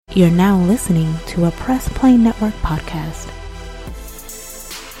You're now listening to a Press Play Network podcast.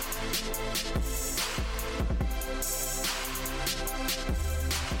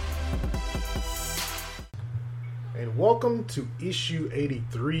 And welcome to issue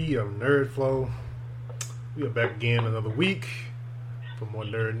 83 of Nerd Flow. We are back again another week for more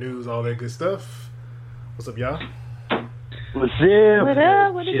nerd news, all that good stuff. What's up, y'all? What's up? What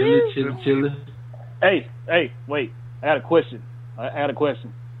up? What it do? Chillin'. Hey, wait. I got a question.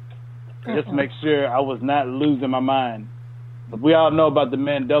 Just to make sure I was not losing my mind. But we all know about the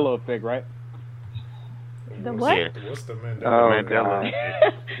Mandela effect, right? The what? What's the Mandela?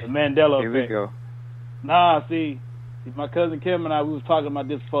 The Mandela Here effect. we go. Nah, see, my cousin Kim and I, we was talking about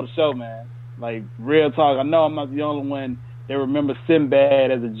this before the show, man. Like, real talk. I know I'm not the only one that remembers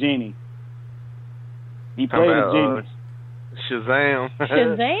Sinbad as a genie. He played a genie. Shazam.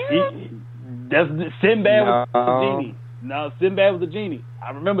 Shazam? Sinbad was a genie. No, Sinbad was a genie.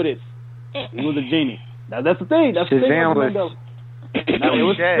 I remember this. He was a genie. Now that's the thing. That's the thing. Shazam was. No, it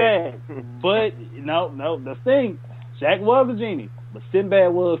was Shaq. But no, the thing. Shaq was a genie, but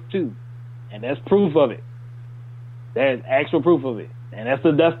Sinbad was too, and that's proof of it. There's actual proof of it, and that's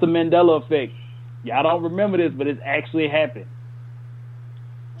the Mandela effect. Y'all don't remember this, but it's actually happened.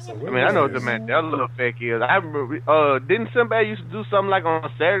 So I know what the Mandela effect is. I remember, didn't Sinbad used to do something like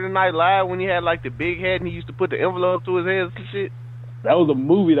on Saturday Night Live when he had like the big head and he used to put the envelope to his head and some shit? That was a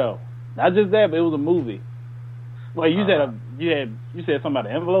movie though. Not just that, but it was a movie. Wait, you said something about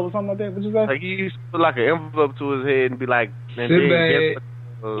an envelope or something like that? What you say? Like he used to put like an envelope to his head and be like, Sinbad.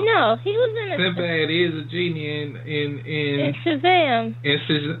 No, he was in Sinbad is a genie in Shazam. In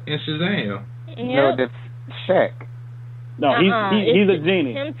Shazam. Yep. No, that's Shaq. No, he's a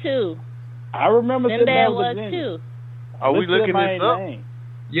genie. Him too. I remember Sinbad was was a genie. too. Are we looking this up?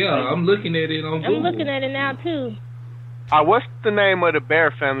 Yeah, I'm looking at it on Google. I'm looking at it now too. What's the name of the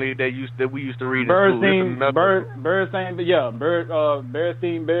bear family that we used to read in Berstein, school? Berstein,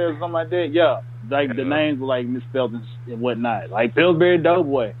 Bears, something like that. Yeah, like the names were like misspelled and whatnot. Like Pillsbury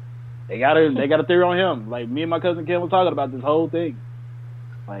Doughboy, they got a theory on him. Like me and my cousin Kim were talking about this whole thing.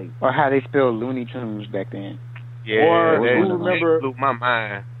 Like, or how they spelled Looney Tunes back then. Yeah, or who blew my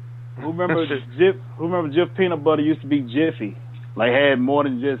mind. Who remember Jif Peanut Butter used to be Jiffy? Like had more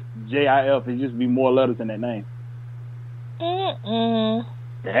than just JIF. It used to be more letters in that name.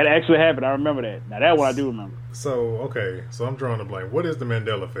 That actually happened. I remember that. Now that one I do remember. So I'm drawing a blank. What is the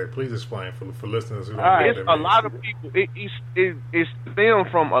Mandela effect? Please explain for listeners who don't know it's what that means. A lot of people. It's stemmed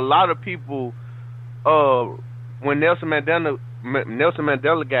from a lot of people. When Nelson Mandela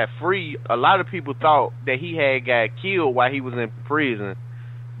got free, a lot of people thought that he had got killed while he was in prison,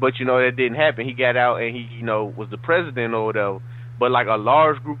 but that didn't happen. He got out and he was the president or whatever. But like a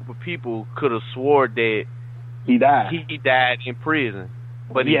large group of people could have swore that he died. He died in prison,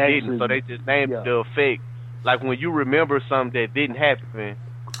 but he didn't. So they just named it the effect. Like when you remember something that didn't happen,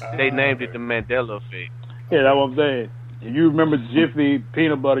 they named it the Mandela effect. Yeah, that's what I'm saying. If you remember Jiffy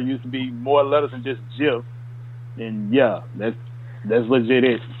Peanut Butter used to be more letters than just Jif, and yeah, that's legit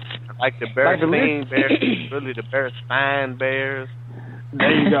it. Like the Bearstein Bears, really the Bearstein Bears.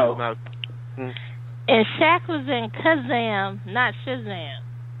 There you go. And Shaq was in Kazam, not Shazam.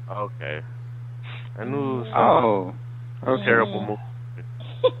 Okay. I knew. Terrible movie.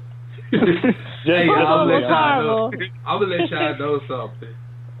 Hey, I'm horrible. gonna let y'all know something.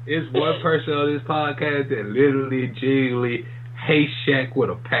 It's one person on this podcast that literally, genuinely hates Shaq with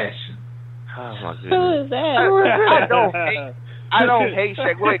a passion. Oh my goodness. Who is that? I don't hate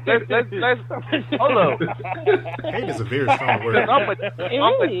Shaq. Wait, let's hold up. Hate is a very strong word. I'm a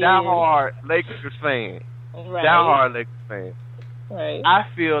diehard Lakers fan. Right. Diehard Lakers fan. Right. I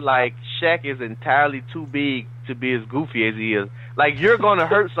feel like Shaq is entirely too big to be as goofy as he is. Like, you're gonna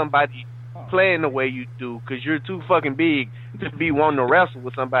hurt somebody playing the way you do because you're too fucking big to be wanting to wrestle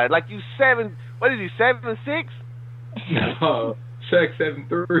with somebody. Like, you 7'6"? No, Shaq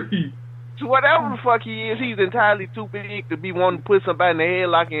 7'3". So whatever the fuck he is, he's entirely too big to be wanting to put somebody in the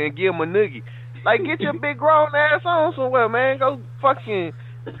headlock and give him a noogie. Like, get your big grown ass on somewhere, man. Go fucking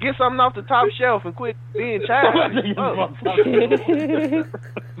get something off the top shelf and quit being childish.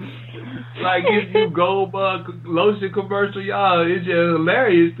 Like, if you Goldberg lotion commercial, y'all, it's just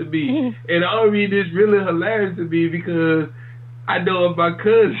hilarious to me. And the only reason it's really hilarious to me because I know of my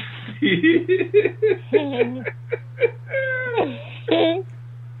cousin.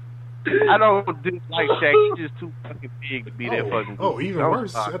 I don't dislike Shaq. He's just too fucking big to be that fucking good. Even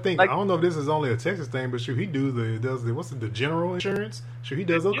worse. I think, I don't know if this is only a Texas thing, but he does the general insurance? He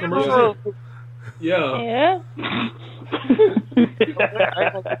does those commercials. Yeah.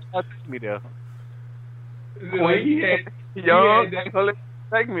 Me there. Like he had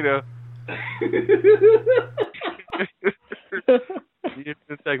take me there. You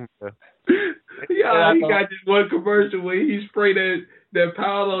should take me there. Yeah, he got this one commercial where he sprayed that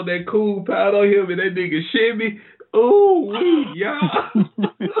powder on that cool powder on him and that nigga shimmy. Ooh, yeah.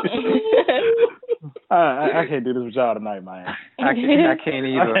 I can't do this with y'all tonight, man. I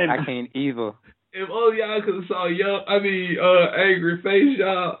can't either. If only y'all could have saw angry face,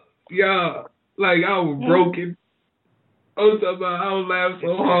 y'all, like I was broken. I was laughing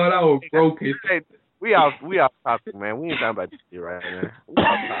so hard, I was broken. Hey, we off topic, man. We ain't talking about this shit right now. We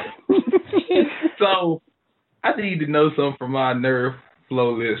off topic. So, I need to know something from my Nerve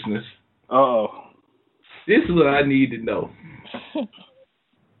Flow listeners. Uh-oh. This is what I need to know.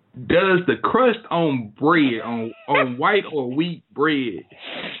 Does the crust on bread, on white or wheat bread,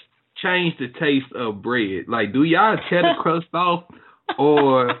 change the taste of bread? Like, do y'all tear the crust off,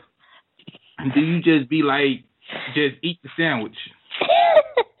 or do you just be like, just eat the sandwich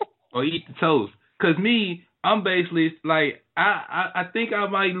or eat the toast? Because me, I'm basically like, I think I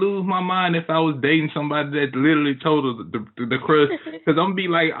might lose my mind if I was dating somebody that literally told the crust. Because I'm going to be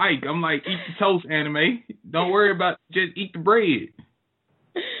like Ike. I'm like, eat the toast, anime. Don't worry about it. Just eat the bread.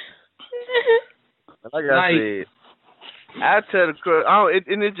 Like I said, I tell the crust,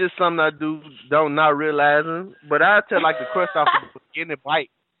 and it's just something I don't not realizing, but I tell like the crust off the beginning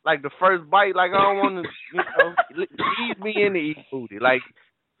bite. Like the first bite, like I don't want to, ease me in to eat booty. Like,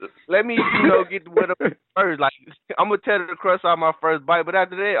 let me, get with it first. Like, I'm going to tear the crust off my first bite, but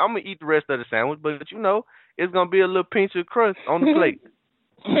after that, I'm going to eat the rest of the sandwich. But, it's going to be a little pinch of crust on the plate.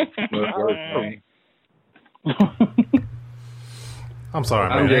 I'm sorry,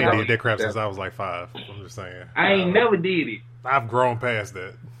 man. I ain't did that crap since I was like 5. I'm just saying. I ain't never did it. I've grown past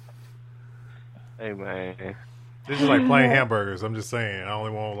that. Hey, man. This is like plain hamburgers. I'm just saying. I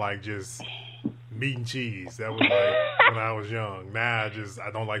only want like just meat and cheese. That was like when I was young. Now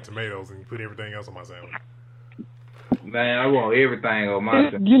I don't like tomatoes and put everything else on my sandwich. Man, I want everything on my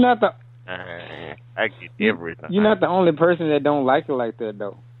sandwich. You're not the. I get everything. You're not the only person that don't like it like that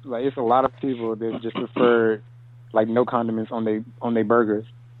though. Like it's a lot of people that just prefer like no condiments on they burgers.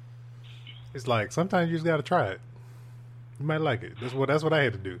 It's like sometimes you just gotta try it. You might like it. That's what I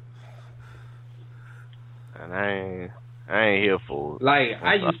had to do. And I ain't here for it. Like,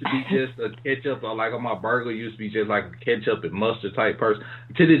 I used to be just a ketchup, or like on my burger, used to be just like a ketchup and mustard type person.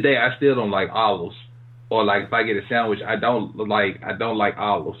 To this day, I still don't like olives. Or like, if I get a sandwich, I don't like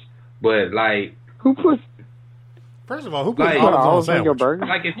olives. But like, First of all, who puts like, olives on a sandwich? your burger?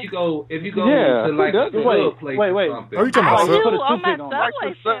 Like if you go yeah, to like a sub place or something. Oh, you talking about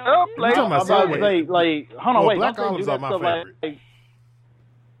you sub? on my Subway sandwich. You talking about Subway? Like, hold on, wait. Black don't olives do are that my stuff favorite. like,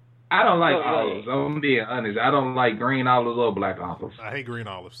 I don't like olives. I'm being honest. I don't like green olives or black olives. I hate green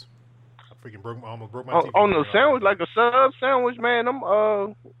olives. I freaking almost broke my teeth. On the sandwich, like a sub sandwich, man,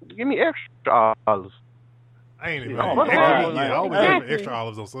 give me extra olives. I ain't even. Oh, I always have extra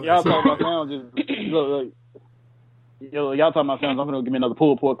olives on Sunday. y'all talking about sandwiches. Look, y'all talking about sandwiches. I'm gonna give me another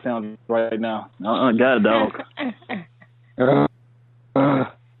pulled pork sandwich right now. Got it, dog.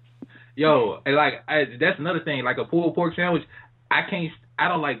 Yo, and like that's another thing. Like a pulled pork sandwich, I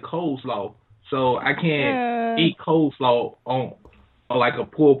don't like coleslaw, so I can't eat coleslaw on like a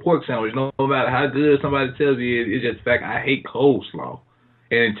pulled pork sandwich. No matter how good somebody tells me, it's just the fact I hate coleslaw.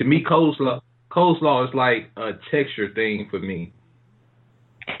 And to me, coleslaw is like a texture thing for me.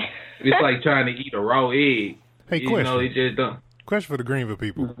 It's like trying to eat a raw egg. Hey, question. It just don't. Question for the Greenville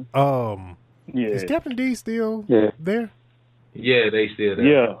people. Yeah. Is Captain D still there? Yeah, they still there.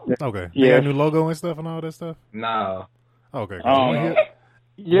 Yeah. Okay. Yeah. They got a new logo and stuff and all that stuff? Nah. Okay.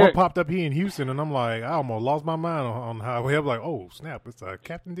 Yeah. One popped up here in Houston, and I'm like, I almost lost my mind on the highway. I'm like, oh, snap, it's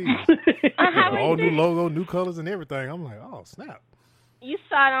Captain D's. All new logo, new colors, and everything. I'm like, oh, snap. You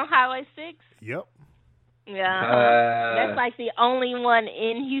saw it on Highway 6? Yep. Yeah. That's like the only one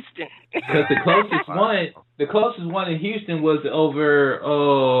in Houston. Because the closest one in Houston was over,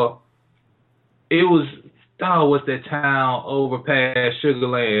 what's that town over past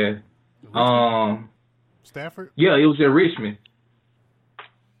Sugarland? Stafford? Yeah, it was in Richmond.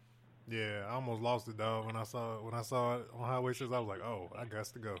 Yeah, I almost lost it, dog. When I saw it on Highway 6, I was like, oh, I got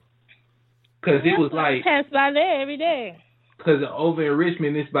to go. Because it was like, pass by there every day. because over in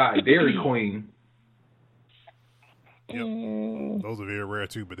Richmond, it's by Dairy Queen. Yep. Those are very rare,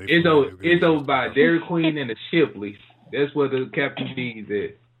 too, but It's over by Dairy Queen and the Shipley's. That's where the Captain D's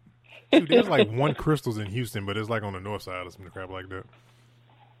at. Dude, there's like one Crystals in Houston, but it's like on the north side or some crap like that.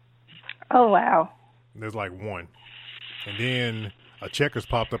 Oh, wow. There's like one. And then a Checkers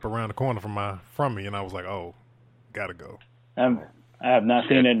popped up around the corner from me, and I was like, oh, gotta go. I have not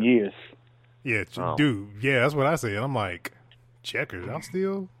seen that in years. Yeah, dude. Yeah, that's what I said. I'm like, Checkers, y'all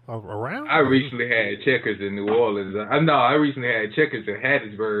still around? I recently had Checkers in New Orleans. I recently had Checkers in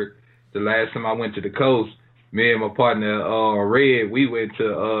Hattiesburg. The last time I went to the coast, me and my partner Red, we went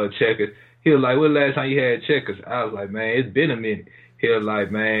to Checkers. He was like, "When last time you had Checkers?" I was like, "Man, it's been a minute." He was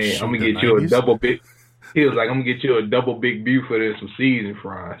like, "Man, I'm gonna get you a double big." He was like, "I'm gonna get you a double Big Buford and some seasoned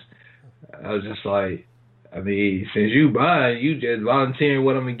fries." I was just like, I mean, since you buying, you just volunteering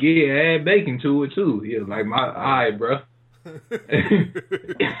what I'm gonna get, add bacon to it too. He was like, "My eye, bro."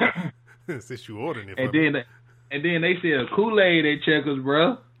 Since you ordering it, and then they sell Kool-Aid at Checkers,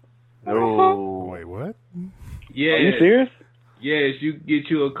 bro. Oh, wait, what? Yeah. Are you serious? Yes, you get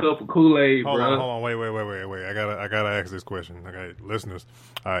you a cup of Kool-Aid, bro. Hold on, wait. I gotta ask this question. Okay, listeners.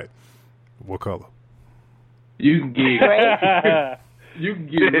 All right, what color? You can get red,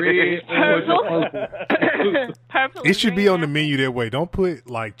 orange, or purple. Purple. It should be on the menu that way. Don't put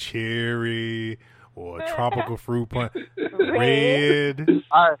like cherry or tropical fruit punch. Red.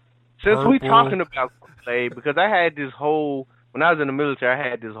 Since we purple. talking about Kool-Aid, because I had this whole, when I was in the military, I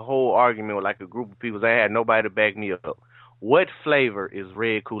had this whole argument with like a group of people. I had nobody to back me up. What flavor is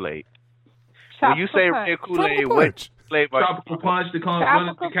red Kool-Aid? When you say red Kool-Aid, what flavor? Tropical punch, the kind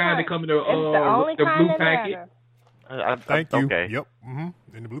that come in the blue packet. Thank you. Okay. Yep.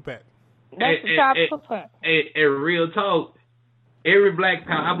 In the blue pack. That's the tropical punch. And real talk, every black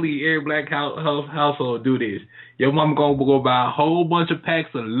household do this. Your mama gonna go buy a whole bunch of packs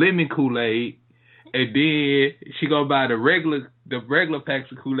of lemon Kool-Aid, and then she gonna buy the regular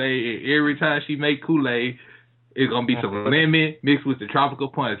packs of Kool-Aid. And every time she make Kool-Aid, it's gonna be some lemon mixed with the tropical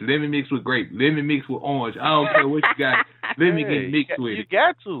punch, lemon mixed with grape, lemon mixed with orange. I don't care what you got. Lemon get mixed with You it.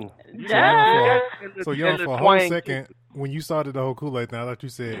 got to. So, young, for a whole second, when you started the whole Kool-Aid thing, I thought you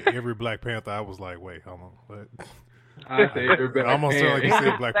said every Black Panther. I was like, wait, hold on. What? I said every Black I almost sounded like you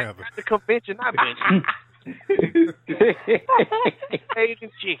said Black Panther. The convention I've been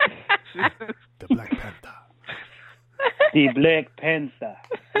Asian chick. The Black Panther. The Black Panther.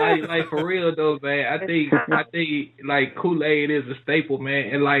 like for real though, man. I think like Kool-Aid is a staple,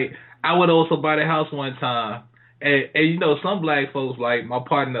 man. And like I went over somebody's house one time, and you know some black folks, like my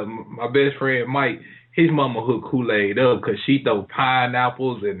partner, my best friend Mike, his mama hooked Kool-Aid up because she throw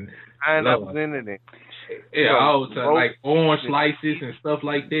pineapples in it. Yeah, all the time, like orange slices and stuff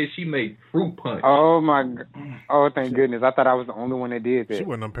like that. She made fruit punch. Oh my! Oh, thank goodness! I thought I was the only one that did that. She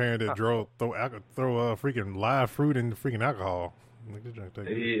wasn't a parent that throw freaking live fruit in the freaking alcohol. Yeah.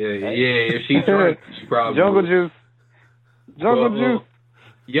 If she drank, she probably Jungle would. juice. Juice.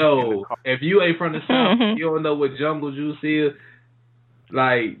 Yo, if you ain't from the South, you don't know what jungle juice is.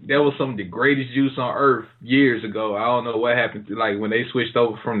 Like, that was some of the greatest juice on earth years ago. I don't know what happened to, like, when they switched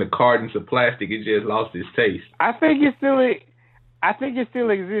over from the cartons to plastic, it just lost its taste. I think it still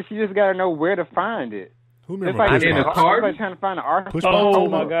exists. You just gotta know where to find it. Who remember it's like in the carton? Like trying to find an artist. Push Oh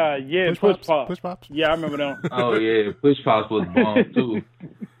Pops? my God! Yeah, Push Pops. Push Pops. Yeah, I remember them. Oh, yeah, Push Pops was bomb, too.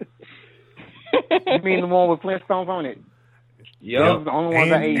 You mean the one with Flintstones on it? Yep. Those are the only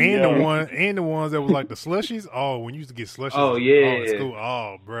ones I ate. And the ones that was like the slushies. Oh, when you used to get slushies. Oh, yeah. at school.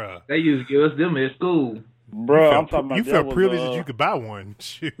 Oh, bruh. They used to give us them at school. Bro, I'm talking about you felt privileged that you could buy one.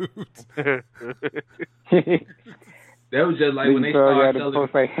 Shoot. That was just like when they started selling.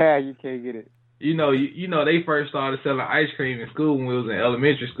 Say, "Hey, you can't get it." You know, they first started selling ice cream in school when we was in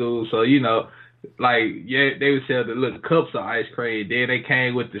elementary school. So, you know, like, yeah, they would sell the little cups of ice cream. Then they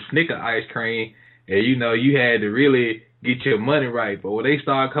came with the Snicker ice cream. And, you know, you had to really get your money right. But when they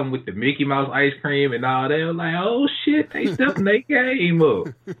started coming with the Mickey Mouse ice cream and all, they were like, oh, shit, they stepping their game up.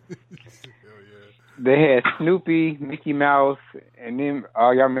 They had Snoopy, Mickey Mouse, and then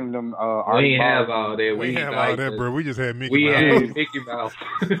y'all remember them? We didn't have all that. We didn't have all that, bro. We just had Mickey We Mouse. had Mickey Mouse.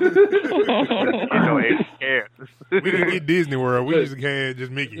 It's scared. We didn't get Disney World. We just had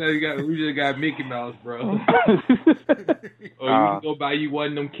just Mickey. We just got Mickey Mouse, bro. Or you can go buy you one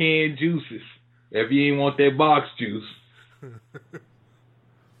of them canned juices if you ain't want that box juice.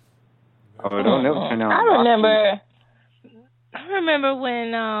 I remember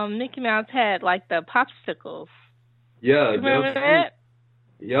when Mickey Mouse had like the popsicles. Yeah, Remember that?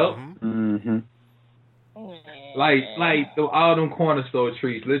 Yep. Mm-hmm. Like all them corner store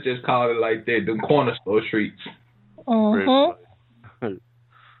treats. Let's just call it like that. Them corner store treats. Mm-hmm.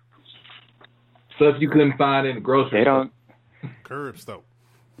 Stuff you couldn't find in the grocery store. Curb stop.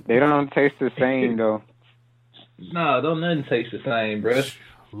 They don't taste the same though. No, don't nothing taste the same, bro.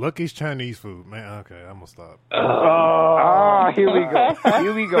 Lucky's Chinese food, man. Okay, I'm gonna stop. Here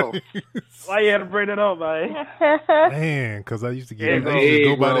we go. Why you had to bring it up, man? Man, because I used to Egg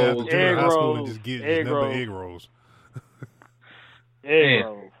go by there rolls. after junior high school and rolls. just get Egg number rolls. egg rolls. Egg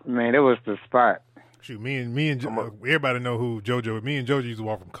rolls. Man, it was the spot. Shoot, me and everybody know who JoJo. Me and JoJo used to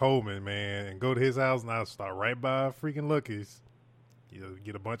walk from Coleman, man, and go to his house, and I'd stop right by freaking Lucky's. You know,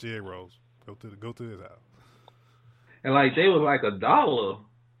 get a bunch of egg rolls. Go to his house. And like they was like $1.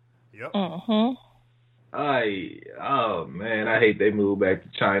 Yep. Mm-hmm. Oh man, I hate they moved back to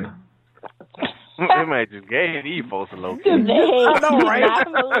China. They might just gave these folks a low key. They not move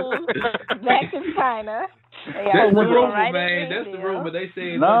back to China. That's the rumor, man. That's the rumor. They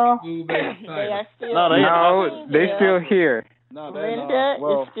say moved back to China. They still here. No, Linda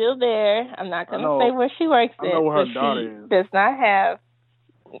well, is still there. I'm not going to say where she works at. I know where her but daughter she is. does not have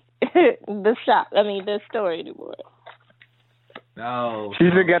the store anymore. No. She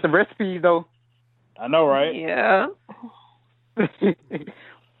still got the recipes though. I know, right? Yeah.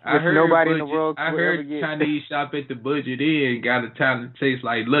 I heard nobody in the world. I heard Chinese shop at the Budget Inn got a time to taste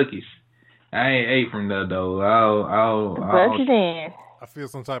like Lucky's. I ain't ate from there though. Budget Inn. I feel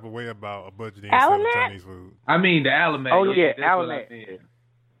some type of way about a Budget Inn selling Alamet? Chinese food. I mean the Alamet. Oh yeah, that's what I Alamet. said.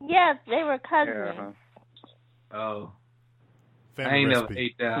 Yes, they were cousins. Oh. Family I ain't recipe. never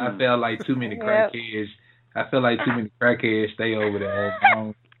ate that. I felt like too many crackheads. I feel like too many crackheads stay over there.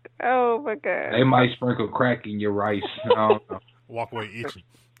 Oh my God. They might sprinkle crack in your rice. I don't know. Walk away itching.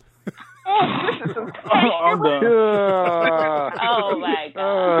 I'm done. Oh my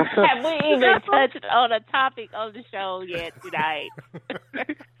God. Have we even touched on a topic on the show yet tonight?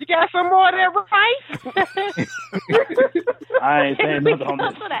 You got some more of that rice? I ain't saying nothing on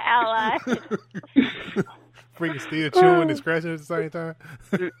That's this. what an ally. Freaking still chewing and scratching at the same time.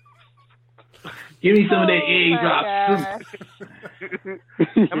 Give me some of that egg drop.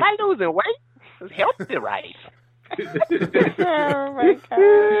 Am I losing weight? It's healthy rice. Oh my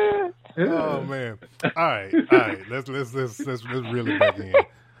God. Oh man! All right. Let's really back in.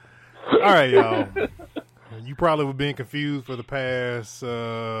 All right, y'all. You probably were being confused for the past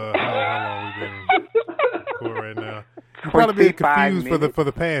how long we been recording right now. You probably being confused for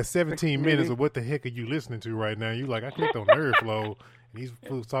the past 17 minutes of what the heck are you listening to right now. You like I clicked on Nerd Flow and these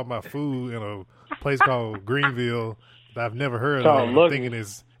fools talking about food in a place called Greenville that I've never heard of. I'm thinking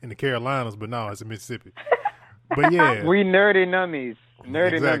it's in the Carolinas, but no, it's in Mississippi. But yeah, we nerdy nummies.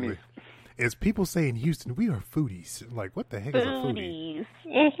 Exactly. As people say in Houston, we are foodies. Like, what the heck is a foodie?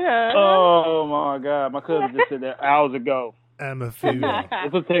 Oh my God, my cousin just said that hours ago. I'm a foodie.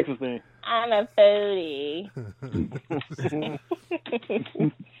 It's a Texas thing. I'm a foodie.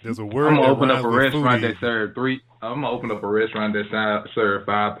 There's a word. I'm gonna open rhymes up a with restaurant foodie. that served I'm gonna open up a restaurant that served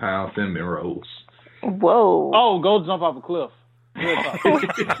 5-pound cinnamon rolls. Whoa. Oh, go jump off a cliff.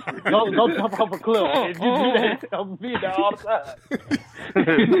 Go jump off a cliff. And you do that, I'll be there all the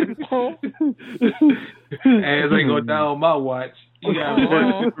time. As they go down my watch, you got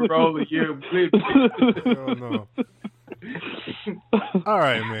one roll a year. Oh, no. All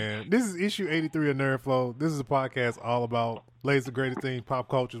right, man. This is issue 83 of Nerd Flow. This is a podcast all about latest and greatest things, pop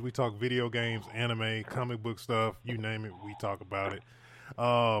cultures. We talk video games, anime, comic book stuff, you name it, we talk about it.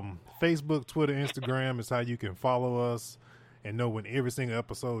 Facebook, Twitter, Instagram is how you can follow us and know when every single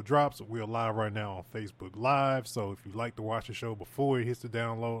episode drops. We're live right now on Facebook Live, so if you'd like to watch the show before it hits the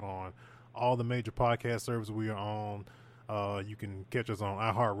download on all the major podcast services we are on, you can catch us on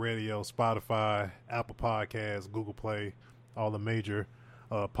iHeartRadio, Spotify, Apple Podcasts, Google Play, all the major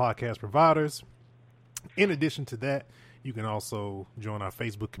podcast providers. In addition to that, you can also join our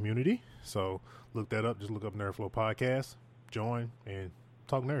Facebook community. So look that up. Just look up Nerd Flow Podcast, join, and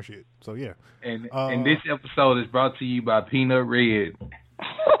talk nerd shit. So yeah. And this episode is brought to you by Peanut Red.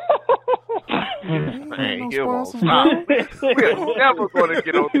 Man, you won't stop. We're never going to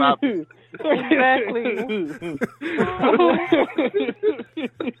get on top. Exactly.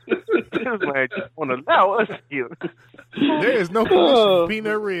 This man just want to allow us here. There is no permission for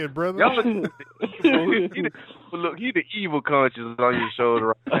Peanut Red, brother. Look, he the evil conscience on your shoulder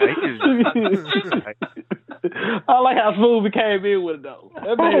right now. I like how smooth we came in with it, though.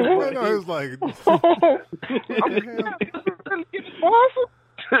 That man I know, it was like,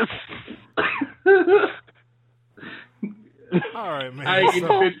 all right, man. I ain't get to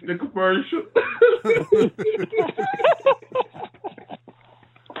pitch the commercial.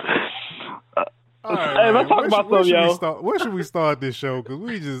 All right, Hey, man. let's talk about something, yo. Where should we start this show? Because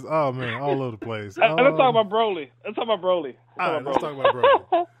we just, oh man, all over the place. Let's talk about Broly. Let's talk about Broly. All right, let's talk about Broly.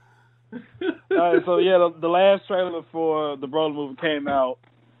 All right, so yeah, the last trailer for the Broly movie came out.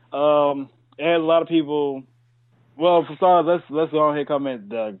 It had a lot of people. Well, for starters, let's go ahead and comment.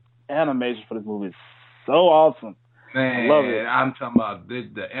 The animation for this movie is so awesome. Man, I love it. I'm talking about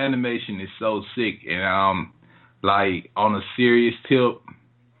the animation is so sick, and like on a serious tip,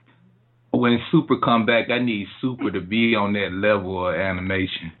 when Super come back, I need Super to be on that level of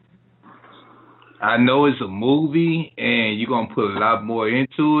animation. I know it's a movie and you're gonna put a lot more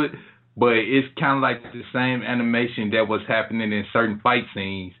into it, but it's kind of like the same animation that was happening in certain fight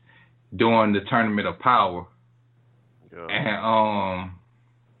scenes during the Tournament of Power. Yeah. And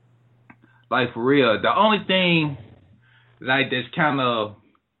like for real, the only thing like that's kind of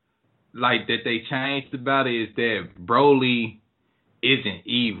like that they changed about it is that Broly isn't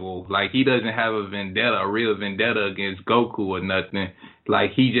evil. Like he doesn't have a vendetta, a real vendetta against Goku or nothing.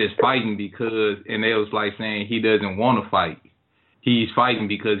 Like he just fighting because, and they was like saying he doesn't want to fight. He's fighting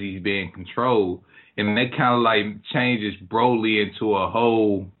because he's being controlled, and that kind of like changes Broly into a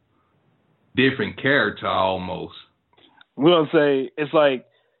whole different character almost. We're gonna say it's like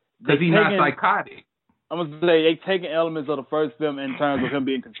because he's not psychotic. I'm gonna say they taking elements of the first film in terms of him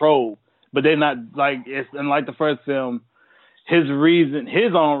being controlled, but they're not like it's unlike the first film. His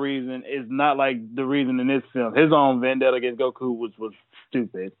own reason, is not like the reason in this film. His own vendetta against Goku was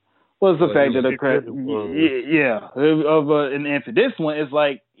stupid. Was the fact that and for this one, it's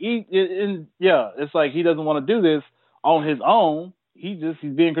like it's like he doesn't want to do this on his own. He's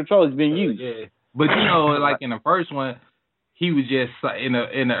being controlled. He's being used. Yeah. But you know, like in the first one, he was just in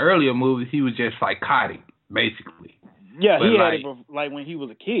the earlier movies, he was just psychotic, basically. Yeah, but he had it like when he was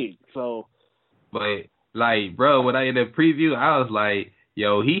a kid. So, but like, bro, when I in the preview, I was like,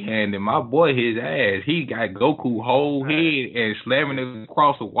 yo, he handed my boy his ass. He got Goku whole head and slamming it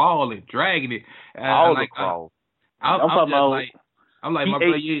across the wall and dragging it. All the crawl. I'm like, my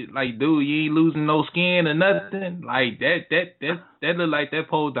brother, dude, you ain't losing no skin or nothing. Like that look like that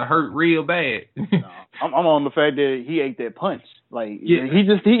supposed to hurt real bad. No, I'm on the fact that he ate that punch. Like he ate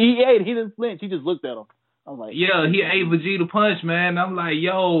it. He didn't flinch. He just looked at him. I'm like, yeah, he ate Vegeta punch, man. I'm like,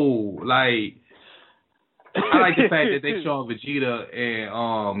 yo, like. I like the fact that they show Vegeta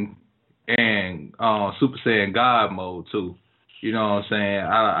and Super Saiyan God mode too. You know what I'm saying?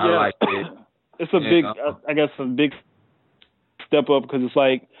 I like it. It's a big, I guess, a big step up because it's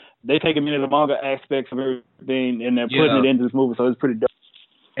like they taking many of the manga aspects of everything and they're putting it into this movie, so it's pretty dope.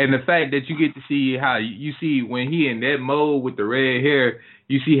 And the fact that you get to see how you see when he in that mode with the red hair,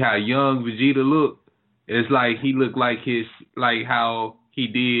 you see how young Vegeta look. It's like he looked like how he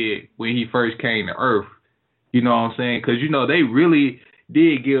did when he first came to Earth. You know what I'm saying? Because, you know, they really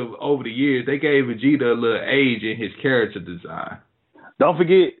did give, over the years, they gave Vegeta a little age in his character design. Don't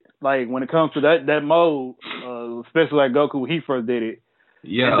forget, like, when it comes to that mode, especially like Goku when he first did it,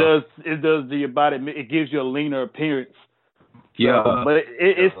 it does the body, it gives you a leaner appearance. Yeah. But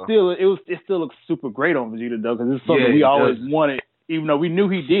it still looks super great on Vegeta, though, because it's something we always wanted. Even though we knew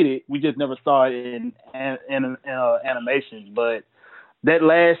he did it, we just never saw it in animation. But that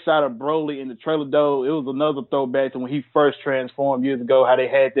last shot of Broly in the trailer, though, it was another throwback to when he first transformed years ago, how they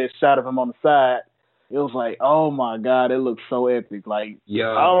had that shot of him on the side. It was like, oh, my God, it looks so epic. Like,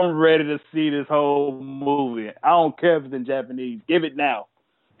 I'm ready to see this whole movie. I don't care if it's in Japanese. Give it now.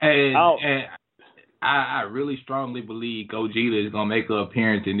 And I really strongly believe Gogeta is going to make an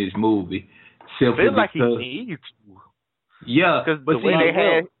appearance in this movie. I feel like he needs to. Yeah. Because they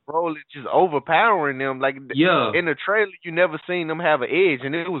had Broly just overpowering them. Like, in the trailer, you never seen them have an edge,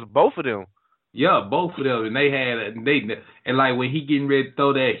 and it was both of them. Yeah, both of them. And and like when he getting ready to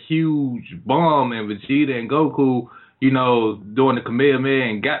throw that huge bomb and Vegeta and Goku, you know, doing the Kamehameha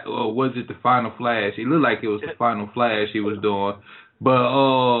and or was it the Final Flash? It looked like it was the Final Flash he was doing. But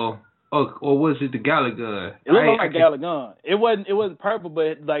or was it the Galagun? It looked like Galagun. It wasn't purple,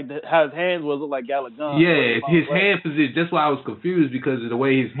 but like how his hands was looked like Galagun. Yeah, his hand position. That's why I was confused because of the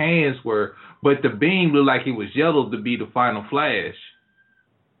way his hands were. But the beam looked like it was yellow to be the Final Flash.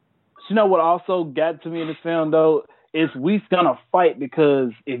 You know what also got to me in this film though is Whis gonna fight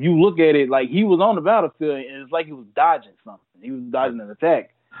because if you look at it, like he was on the battlefield and it's like he was dodging something. He was dodging an attack.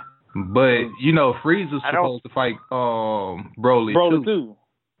 But you know, Frieza's supposed to fight Broly too.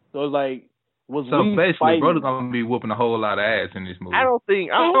 So it's like basically Broly's gonna be whooping a whole lot of ass in this movie. I don't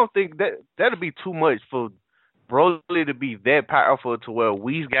think that'll be too much for Broly to be that powerful to where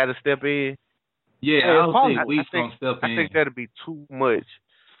Whis got to step in. Yeah, I don't think Whis gonna step in. I think that'll be too much.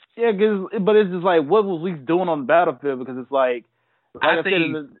 Yeah, but it's just like what was Whis doing on the battlefield? Because it's like I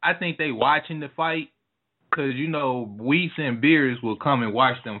think they watching the fight. Because, you know, Whis and Beerus will come and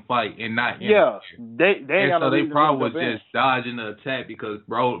watch them fight and not they probably was just dodging the attack because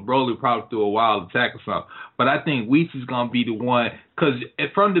Broly probably threw a wild attack or something. But I think Whis is going to be the one, because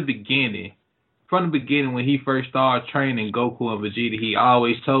from the beginning when he first started training Goku and Vegeta, he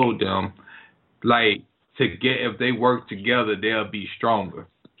always told them, like, if they work together, they'll be stronger.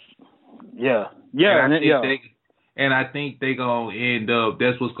 Yeah. And I think they gonna end up.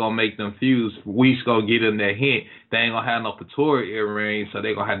 That's what's gonna make them fuse. Whis gonna get them that hint. They ain't gonna have no Patori earrings, so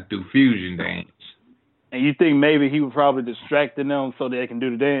they gonna have to do fusion dance. And you think maybe he was probably distracting them so they can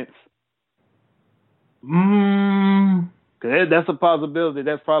do the dance? Cause that's a possibility.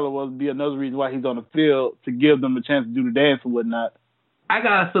 That's probably would be another reason why he's on the field, to give them a chance to do the dance and whatnot. I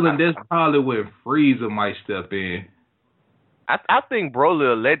got a feeling that's probably where Frieza might step in. I think Broly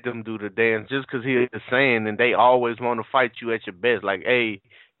will let them do the dance just because he is saying, and they always want to fight you at your best. Like, hey,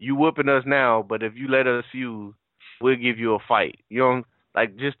 you whooping us now, but if you let us use, we'll give you a fight. You know,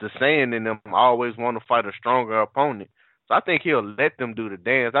 like just the saying in them always want to fight a stronger opponent. So I think he'll let them do the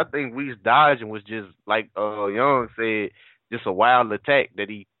dance. I think Reese dodging was just like Young said, just a wild attack that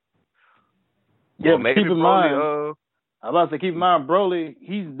he. Yeah, maybe keep in Broly, mind. I'm about to say, keep in mind, Broly.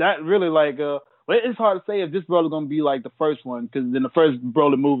 He's not really like. Well, it's hard to say if this Broly gonna be like the first one, because in the first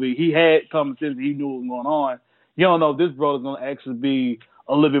Broly movie, he had common sense. He knew what was going on. You don't know if this Broly's gonna actually be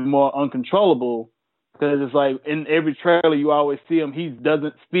a little bit more uncontrollable, because it's like in every trailer you always see him. He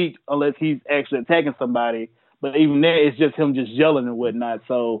doesn't speak unless he's actually attacking somebody. But even there, it's just him just yelling and whatnot.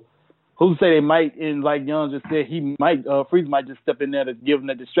 So who's to say they might? And like Young just said, he might. Frieza might just step in there to give him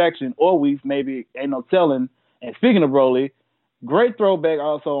a distraction, or we maybe ain't no telling. And speaking of Broly, great throwback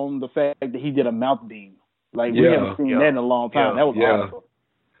also on the fact that he did a mouth beam. Like, we haven't seen that in a long time. That was awesome.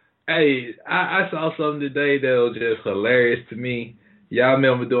 Hey, I saw something today that was just hilarious to me. Y'all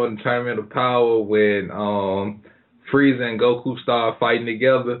remember during the Tournament of Power when Frieza and Goku started fighting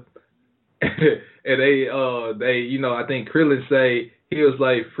together? And they, you know, I think Krillin say, he was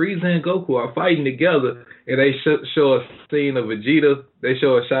like, Frieza and Goku are fighting together. And they show a scene of Vegeta. They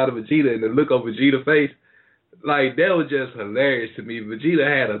show a shot of Vegeta and the look on Vegeta's face. Like, that was just hilarious to me. Vegeta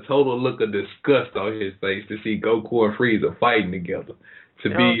had a total look of disgust on his face to see Goku and Frieza fighting together.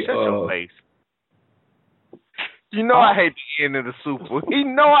 Shut your face. You know I hate the end of the Super. You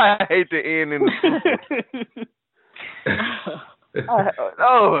know I hate the end of the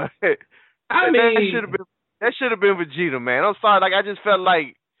Super. I mean, that should have been Vegeta, man. I'm sorry. Like, I just felt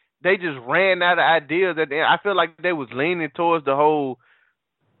like they just ran out of ideas at the end. I feel like they was leaning towards the whole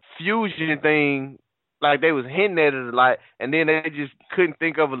fusion thing. Like, they was hinting at it a lot, and then they just couldn't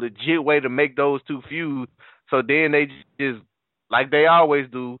think of a legit way to make those two fuse. So then they just, like they always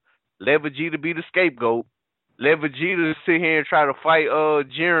do, let Vegeta be the scapegoat. Let Vegeta sit here and try to fight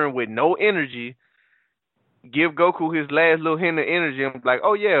Jiren with no energy. Give Goku his last little hint of energy. I'm like,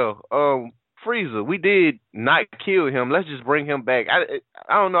 oh yeah, Frieza, we did not kill him. Let's just bring him back. I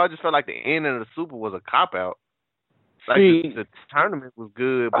don't know. I just felt like the end of the Super was a cop out. Like the tournament was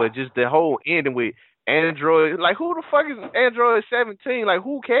good, but just the whole ending with Android. Like, who the fuck is Android 17? Like,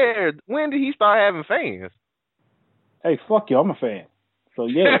 who cares? When did he start having fans? Hey, fuck you. I'm a fan. So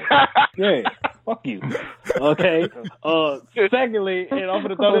yeah, yeah. Fuck you. Okay. Secondly, and I'm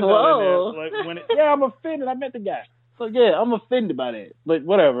gonna throw this out there. Like, I'm offended. I met the guy. So yeah, I'm offended by that. But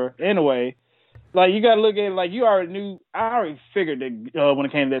whatever. Anyway, like, you gotta look at it like you already knew. I already figured that when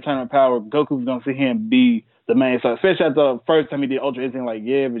it came to that Tournament of Power, Goku was gonna see him be the main star. Especially after the first time he did Ultra Instinct. Like,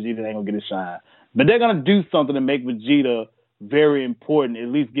 yeah, Vegeta ain't gonna get his shine. But they're gonna do something to make Vegeta very important. At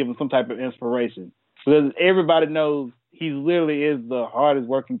least give him some type of inspiration, because everybody knows he literally is the hardest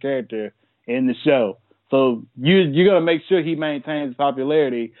working character in the show. So you're going to make sure he maintains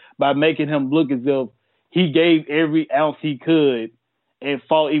popularity by making him look as if he gave every ounce he could and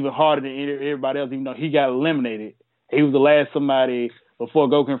fought even harder than everybody else, even though he got eliminated. He was the last somebody before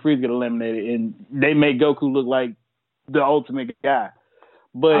Goku and Frieza get eliminated, and they make Goku look like the ultimate guy.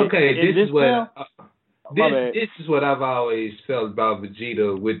 But okay, this is what I've always felt about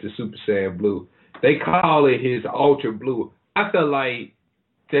Vegeta with the Super Saiyan Blue. They call it his Ultra Blue. I feel like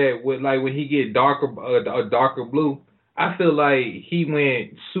that when he get darker blue, I feel like he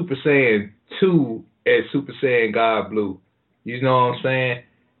went Super Saiyan 2 at Super Saiyan God Blue. You know what I'm saying?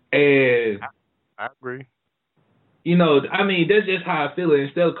 And I agree. You know, I mean, that's just how I feel it.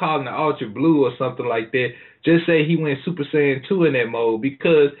 Instead of calling it Ultra Blue or something like that, just say he went Super Saiyan 2 in that mode,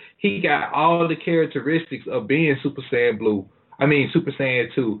 because he got all the characteristics of being Super Saiyan Blue. I mean, Super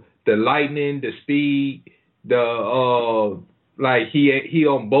Saiyan 2. The lightning, the speed, like he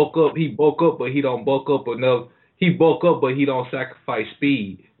don't bulk up. He bulk up, but he don't bulk up enough. He bulk up, but he don't sacrifice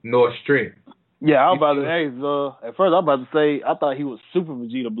speed nor strength. Yeah, I was about to say. At first, I was about to say I thought he was Super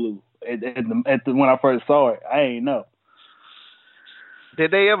Vegeta Blue when I first saw it. I ain't know.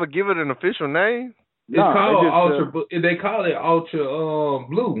 Did they ever give it an official name? It's called Ultra. They call it Ultra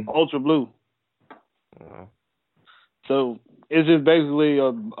Blue. Ultra Blue. So it's just basically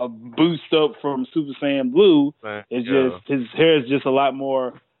a boost up from Super Saiyan Blue. It's just his hair is just a lot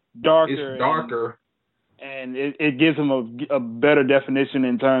more darker. It's darker, and it gives him a better definition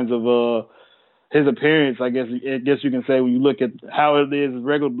in terms of his appearance. I guess you can say when you look at how it is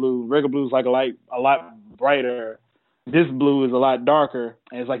regular blue. Regular blue is like a lot brighter. This blue is a lot darker,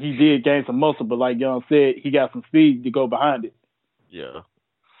 and it's like he did gain some muscle, but like Young said, he got some speed to go behind it. Yeah.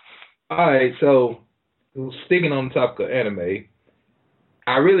 All right, so sticking on the topic of anime,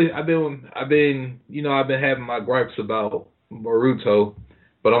 I've been having my gripes about Boruto,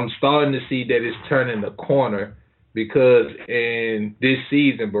 but I'm starting to see that it's turning the corner because in this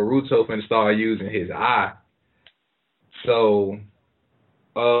season, Boruto finna start using his eye. So,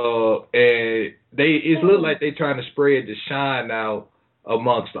 and it look like they trying to spread the shine out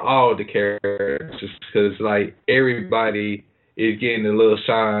amongst all the characters because like everybody is getting a little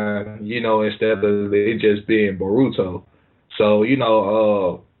shine, instead of it just being Boruto. So,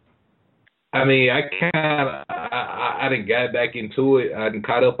 I mean, I done got back into it. I done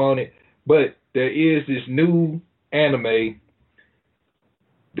caught up on it. But there is this new anime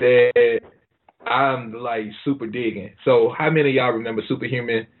that I'm, like, super digging. So how many of y'all remember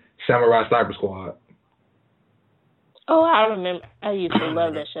Superhuman Samurai Cyber Squad? Oh, I remember. I used to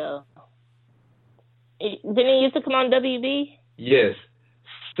love that show. Didn't it used to come on WB? Yes.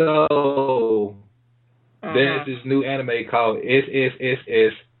 So there's this new anime called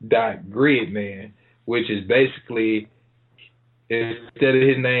SSSS.Gridman, which is basically, instead of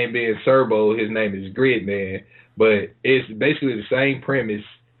his name being Serbo, his name is Gridman. But it's basically the same premise,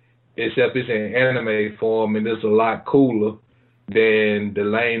 except it's in anime form, and it's a lot cooler than the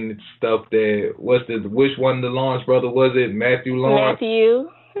lame stuff that, which one of the Lawrence brother was it? Matthew Lawrence?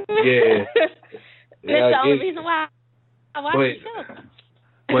 Matthew. Yeah. That's the only reason why I watched the show.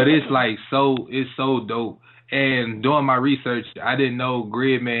 But it's like it's so dope. And doing my research, I didn't know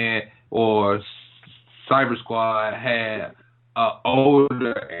Gridman or Cyber Squad had an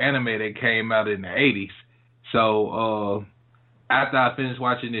older anime that came out in the 80s. So after I finish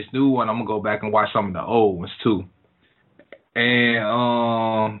watching this new one, I'm going to go back and watch some of the old ones too.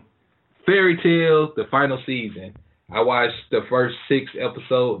 And Fairy Tail, the final season. I watched the first 5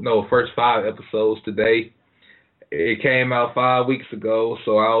 episodes today. It came out 5 weeks ago,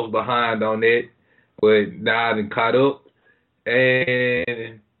 so I was behind on it, but now I've caught up,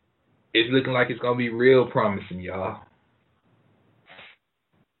 and it's looking like it's gonna be real promising, y'all.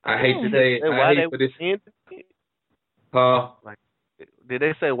 I hate to say it. I hate for this. Like, did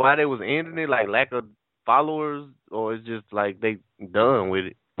they say why they was ending it? Like lack of followers, or it's just like they done with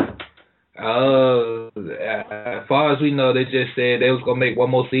it? As far as we know, they just said they was gonna make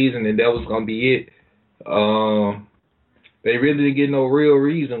one more season and that was gonna be it. They really didn't get no real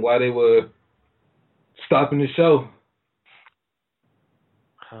reason why they were stopping the show.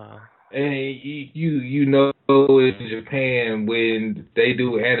 And you know in Japan when they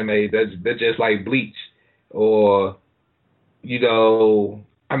do anime, they're just like Bleach, or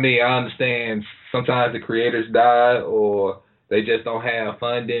I mean, I understand sometimes the creators die or they just don't have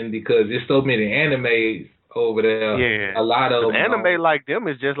funding because there's so many animes over there. Yeah, a lot of them anime like them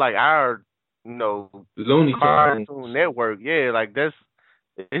is just like our Looney Cartoon Tunes Network. Yeah, like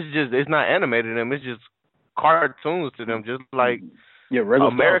it's not animated to them. It's just cartoons to them. Just like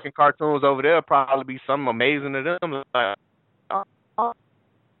American cartoons over there probably be something amazing to them. Like,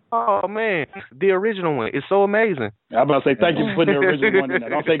 oh man, the original one is so amazing. I'm about to say thank you for putting the original one in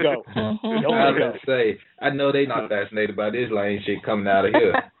there. Don't say go. I was about to say, I know they not fascinated by this lame shit coming out of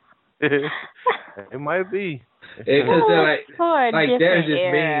here. It might be. Because they're like there's this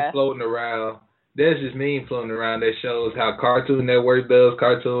era. meme floating around. There's this meme floating around that shows how Cartoon Network does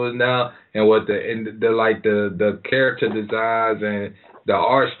cartoons now, and what the character designs and the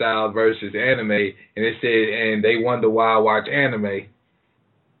art style versus anime. And it said, and they wonder why I watch anime.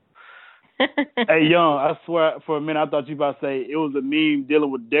 Hey, Young, I swear for a minute I thought you about to say it was a meme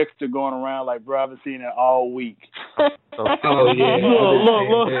dealing with Dexter going around like, bro, I've been seeing it all week. Oh yeah.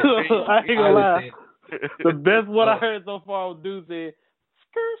 Look. I ain't gonna lie. The best one I heard so far was dude said,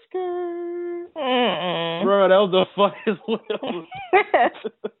 "Skr skr." Bro, that was the funniest one.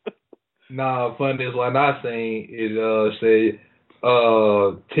 Nah, funniest one I seen is say,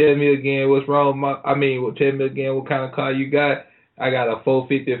 tell me again what's wrong. Tell me again what kind of car you got. I got a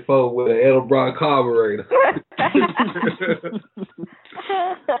 454 with an Edelbrock carburetor.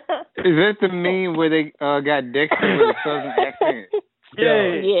 Is that the meme where they got Dexter with a southern accent?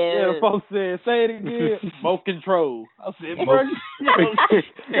 Yeah. The folks said, say it again. Remote control. I said, bro,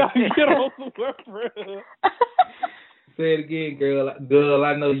 get on somewhere, bro. Say it again, girl. Girl,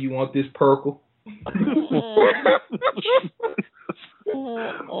 I know you want this purple.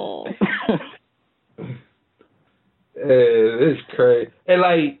 It's crazy. And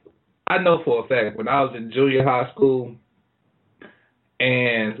like, I know for a fact when I was in junior high school,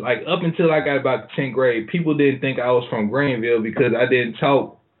 and like up until I got about 10th grade, people didn't think I was from Greenville because I didn't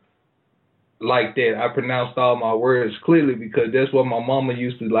talk like that. I pronounced all my words clearly because that's what my mama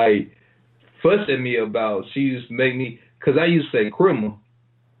used to like fuss at me about. She used to make me, because I used to say criminal,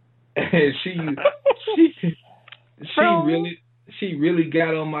 and she really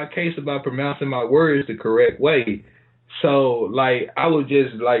got on my case about pronouncing my words the correct way. So like I would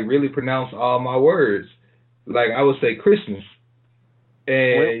just like really pronounce all my words. Like I would say Christmas,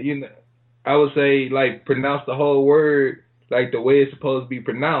 and you know, I would say like pronounce the whole word like the way it's supposed to be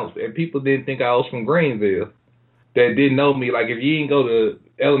pronounced, and people didn't think I was from Greenville. That didn't know me. Like if you didn't go to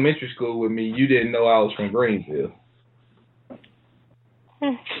elementary school with me, you didn't know I was from Greenville.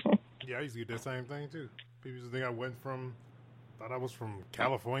 Yeah, I used to get that same thing too. People used to think I thought I was from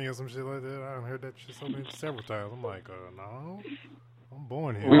California or some shit like that. I heard that shit several times. I'm like, no, I'm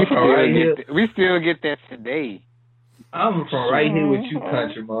born here. We still get that today. I'm from right here with you,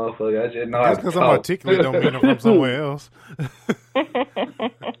 country motherfucker. I just know just because I'm articulate don't mean I'm from somewhere else.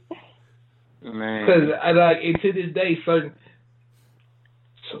 Man, because I like, and to this day, certain.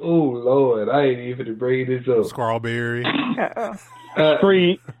 Oh Lord, I ain't even bring this up. Strawberry,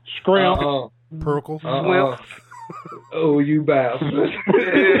 Scrimp, Purple, Oh, you bastard!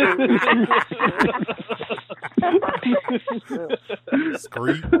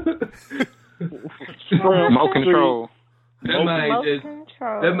 Screep, Remote control.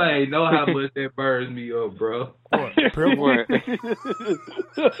 That man know how much that burns me up, bro. What? Purple?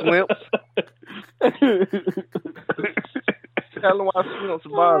 Swimp. Tell them why Swimp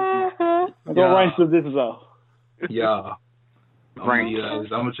survived. Go write some this off. Yeah. I'm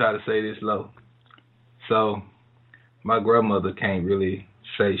gonna try to say this low. So, my grandmother can't really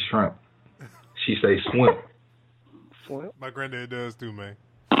say shrimp. She say swimp. My granddad does too, man.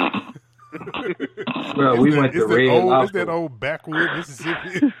 Bro, we went to Red Lobster. Is that old backwood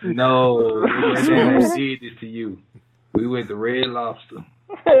Mississippi? No, granddad did this to you. We went to Red Lobster.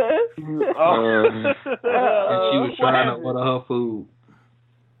 And she was trying to order her food.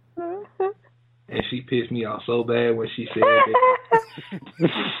 And she pissed me off so bad when she said that.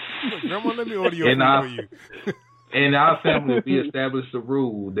 Grandma, let me order your food for you. In our family, we established a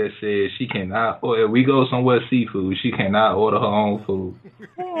rule that says she cannot, or if we go somewhere seafood, she cannot order her own food.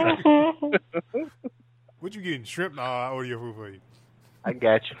 What you getting? Shrimp? Nah, I'll order your food for you. I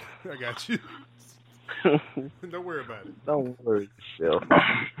got you. I got you. Don't worry about it. Don't worry yourself.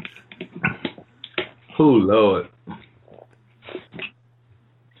 Oh, Lord.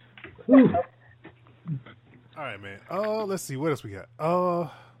 All right, man. Let's see. What else we got?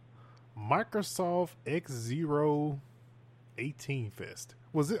 Microsoft X0 18 Fest.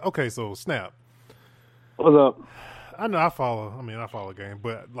 Was it? Okay, so Snap. What's up? I know I follow the game,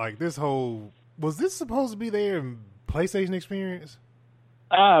 but like was this supposed to be their PlayStation experience?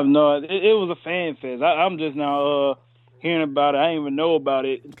 I have no idea. It was a fan fest. I'm just now hearing about it. I didn't even know about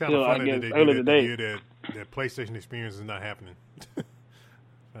it until I guess earlier today. That PlayStation experience is not happening.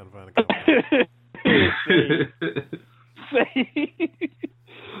 Trying to find a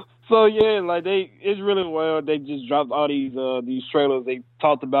So yeah, like it's really well. They just dropped all these trailers. They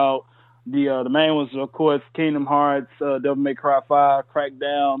talked about the main ones, of course, Kingdom Hearts, Devil May Cry 5,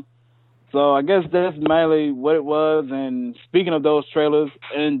 Crackdown. So I guess that's mainly what it was. And speaking of those trailers,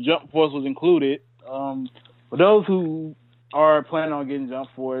 and Jump Force was included. For those who are planning on getting Jump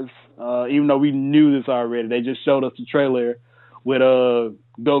Force, even though we knew this already, they just showed us the trailer with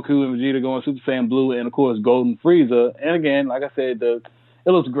Goku and Vegeta going Super Saiyan Blue, and of course Golden Frieza. And again, like I said, it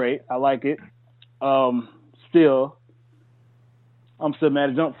looks great. I like it. Still, I'm still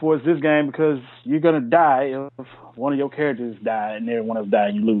mad at Jump Force this game because you're gonna die if one of your characters die and everyone else die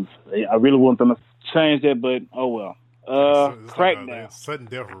and you lose. I really want them to change that, but oh well. Crackdown. Like sudden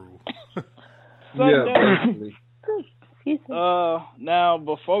death rule. Basically. Now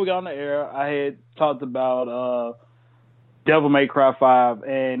before we got on the air, I had talked about Devil May Cry 5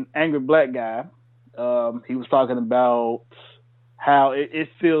 and Angry Black Guy. He was talking about how it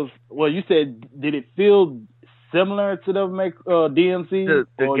feels. Well, you said, did it feel similar to Devil May DMC?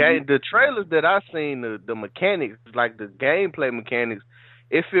 The trailers that I seen, the mechanics, like the gameplay mechanics,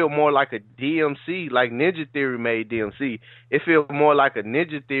 it feel more like a DMC, like Ninja Theory made DMC. It feels more like a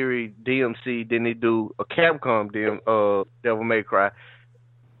Ninja Theory DMC than they do a Capcom Devil May Cry.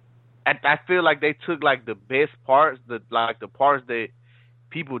 I feel like they took like the best parts, the parts that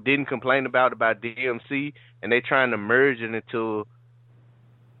people didn't complain about DMC, and they trying to merge it into,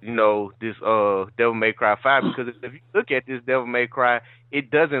 this Devil May Cry 5. Because if you look at this Devil May Cry,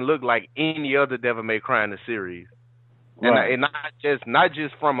 it doesn't look like any other Devil May Cry in the series. Right. And not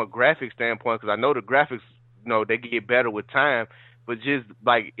just from a graphic standpoint, because I know the graphics, they get better with time, but just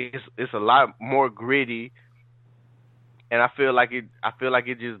like it's a lot more gritty. and I feel like it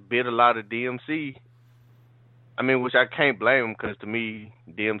just bit a lot of DMC. I mean, which I can't blame him because to me,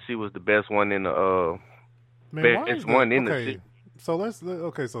 DMC was the best one in the best one in the city. So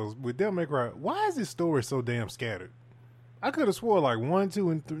so with Devil May Cry, why is this story so damn scattered? I could have swore like 1, 2,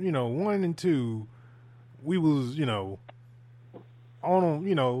 and 3, 1 and 2, we was, we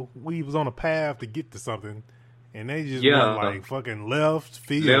was on a path to get to something, and they just went like fucking left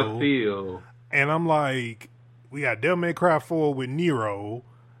field. And I'm like, we got Devil May Cry 4 with Nero,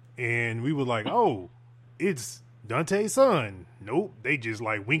 and we were like, oh, it's Dante's son. Nope, they just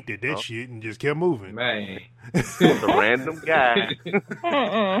like winked at that shit and just kept moving. Man, it's a random guy.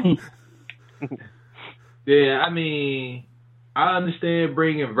 Yeah, I mean, I understand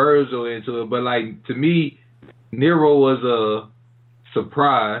bringing Virgil into it, but like to me, Nero was a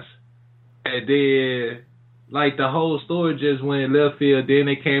surprise, and then like the whole story just went left field. Then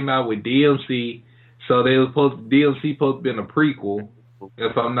they came out with DMC, so DMC supposed to be in a prequel,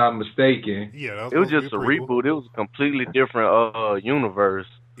 if I'm not mistaken. Yeah, it was just a reboot. It was a completely different universe.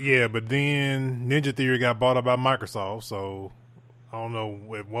 Yeah, but then Ninja Theory got bought up by Microsoft, so I don't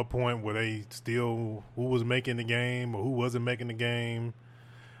know at what point were they still who was making the game or who wasn't making the game.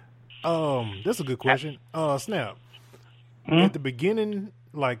 That's a good question. Snap. At the beginning,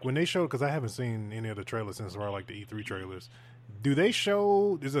 like when they showed, because I haven't seen any of the trailers since around like the E3 trailers. Do they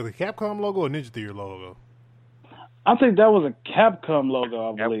show? Is it a Capcom logo or Ninja Theory logo? I think that was a Capcom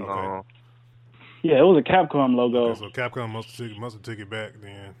logo, I believe. Okay. Yeah, it was a Capcom logo. Okay, so Capcom must have took it back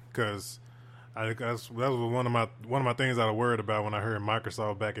then, because that was one of my things I was worried about when I heard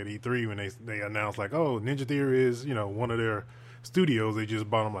Microsoft back at E3 when they announced like, oh, Ninja Theory is one of their studios they just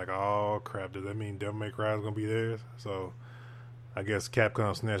bought. I'm like, oh crap, does that mean Devil May Cry is gonna be theirs? So I guess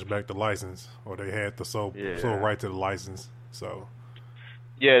Capcom snatched back the license, or they had the sole right to the license. So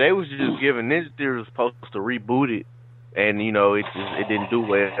yeah, they was just giving Ninja Theory was supposed to reboot it, and it didn't do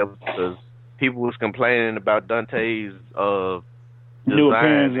well because people was complaining about Dante's new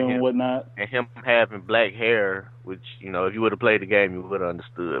appearance and whatnot, and him having black hair, which if you would have played the game, you would have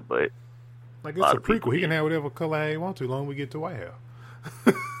understood. But like it's a prequel, he can have whatever color hair he wants to, long as we get to white hair.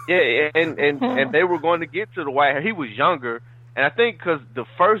 Yeah, and they were going to get to the white hair. He was younger, and I think because the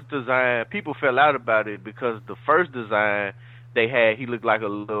first design, people fell out about it because the first design they had, he looked like a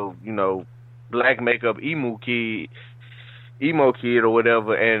little, black makeup emo kid or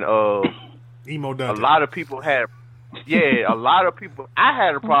whatever, and emo Dante. A lot of people had. Yeah, a lot of people. I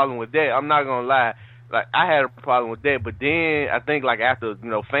had a problem with that. I'm not gonna lie. Like I had a problem with that, but then I think like after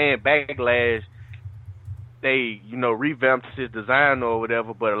fan backlash, they revamped his design or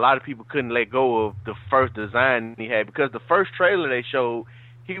whatever. But a lot of people couldn't let go of the first design he had because the first trailer they showed,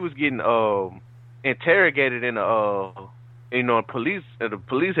 he was getting interrogated in the police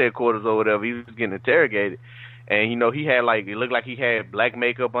headquarters or whatever. He was getting interrogated, and he had it looked like he had black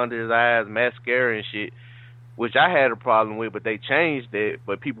makeup under his eyes, mascara and shit. Which I had a problem with, but they changed it,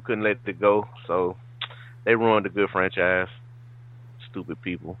 but people couldn't let it go, so they ruined a good franchise. Stupid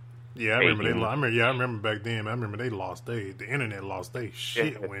people. Yeah, I remember back then. I remember the internet lost their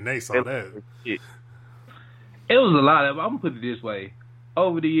shit when they saw that. It was a lot of. I'm gonna put it this way: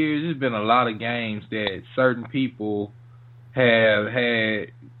 over the years, there's been a lot of games that certain people have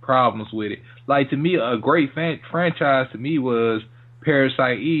had problems with it. Like to me, a great franchise to me was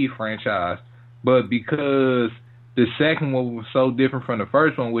Parasite Eve franchise. But because the second one was so different from the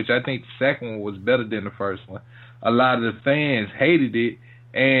first one, which I think the second one was better than the first one, a lot of the fans hated it,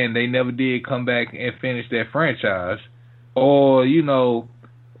 and they never did come back and finish that franchise. Or,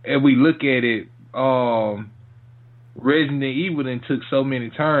 if we look at it, Resident Evil then took so many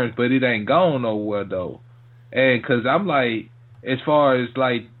turns, but it ain't gone nowhere, though. And because I'm like, as far as,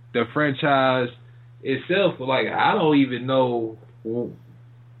 like, the franchise itself, like, I don't even know...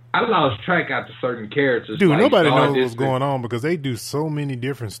 I lost track after certain characters. Dude, like nobody knows what's going on because they do so many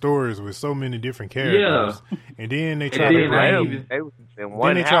different stories with so many different characters. Yeah. And then they try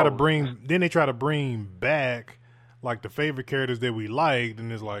to bring back like the favorite characters that we liked, and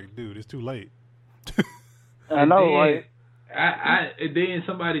it's like, dude, it's too late. I know, right? Then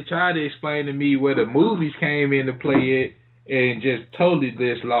somebody tried to explain to me where the movies came into play and just totally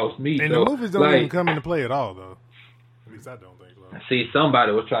just lost me. And the movies don't even come into play at all, though. At least I don't think. See,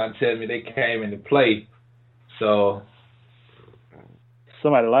 somebody was trying to tell me they came into play, so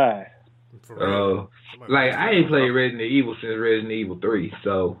somebody lied. I ain't played Resident Evil since Resident Evil 3,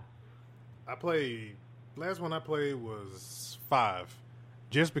 so last one I played was 5,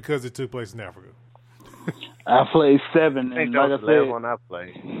 just because it took place in Africa. I played 7, and like I said, last one I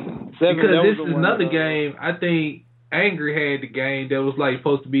played. 7, because this is another game. I think Angry had the game that was like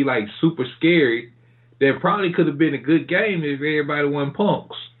supposed to be like super scary. that probably could have been a good game if everybody wasn't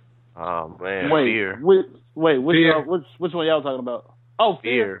punks. Oh man, Fear. Which one y'all talking about? Oh,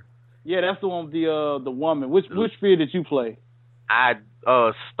 Fear. Yeah, that's the one with the woman. Which Fear did you play? I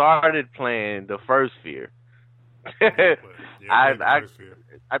started playing the first Fear. I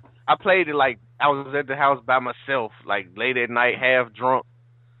played it like I was at the house by myself, like late at night, half drunk.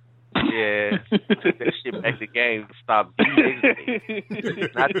 Yeah, took that shit back to game. Stopped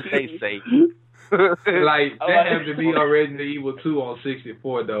not to stay safe. Like that happened to me on Resident Evil 2 on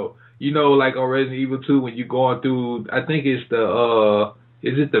 64 though. You know, like on Resident Evil 2 when you going through, I think it's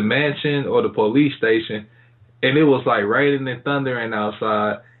is it the mansion or the police station? And it was like raining and thundering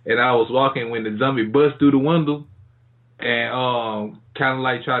outside, and I was walking when the zombie bust through the window and kind of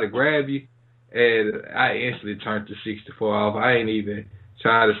like try to grab you, and I instantly turned to 64 off. I ain't even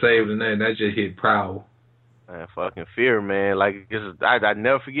trying to save it or nothing. I just hit prowl. Man, fucking Fear, man. Like I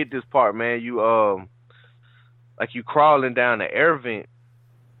never forget this part, man. You like you crawling down the air vent,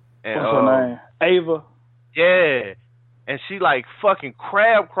 and what's her name? Ava. Yeah, and she like fucking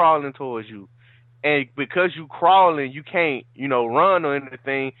crab crawling towards you. And because you crawling, you can't, run or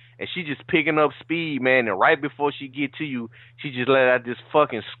anything. And she just picking up speed, man. And right before she get to you, she just let out this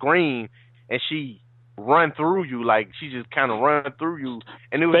fucking scream. And she run through you. Like, she just kind of run through you.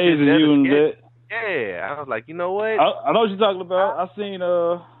 And it was phasing you and that. Yeah. I was like, you know what? I know what you're talking about. I seen,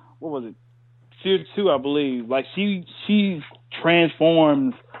 what was it? Fear 2, I believe. Like, she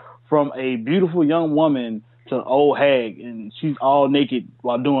transforms from a beautiful young woman to an old hag. And she's all naked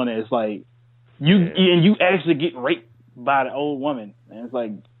while doing it. It's like, you actually get raped by the old woman, and it's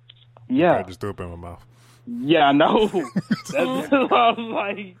like, yeah. I just threw up in my mouth. Yeah, I know. That's what I was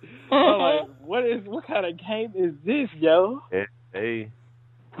like, what kind of game is this, yo? Hey,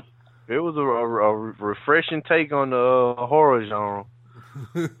 it was a refreshing take on the horror genre.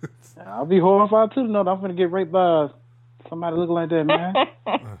 I'll be horrified too to know that I'm gonna get raped by somebody looking like that, man.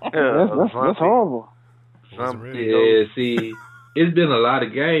 That's horrible. Yeah, see. It's been a lot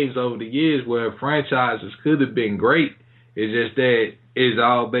of games over the years where franchises could have been great. It's just that it's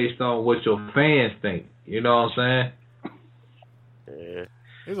all based on what your fans think. You know what I'm saying? Yeah.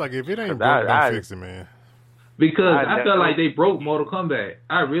 It's like, if it ain't broke, don't fix it, man. Because I felt like they broke Mortal Kombat.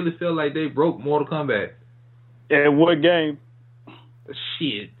 I really feel like they broke Mortal Kombat. And what game?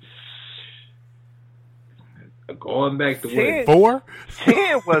 Shit. Going back to 10, 4?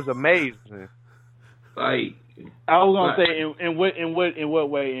 10 was amazing. Like, I was gonna say in what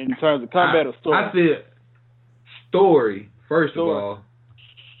way, in terms of combat or story? I feel story first of all.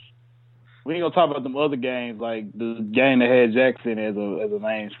 We ain't gonna talk about them other games like the game that had Jackson as a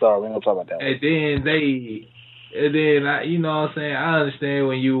main star. We ain't gonna talk about that. And then you know what I'm saying. I understand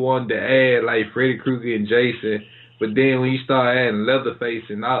when you wanted to add like Freddy Krueger and Jason, but then when you start adding Leatherface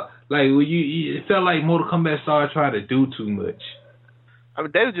and all, like when it felt like Mortal Kombat started trying to do too much. I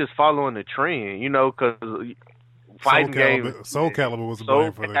mean, they were just following the trend, because fighting games. Soul Calibur was a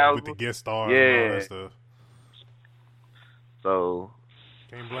blame for with the guest stars and all that stuff. So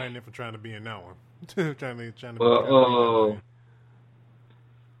can't blame them for trying to be in that one. trying to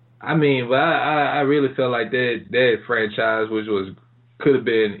I mean, but I really felt like that franchise, which could have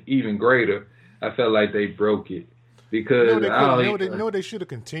been even greater. I felt like they broke it because they should have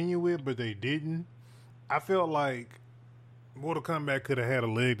continued with, but they didn't. I felt like Mortal Kombat could have had a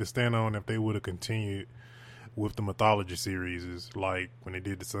leg to stand on if they would have continued with the mythology series, like when they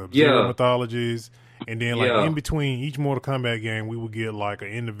did the Sub-Zero mythologies, and then in between each Mortal Kombat game, we would get like an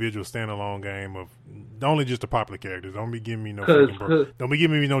individual standalone game of only just the popular characters. Don't be giving me no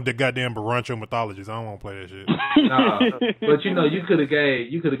the goddamn Barancho mythologies. I don't want to play that shit. Nah, but you could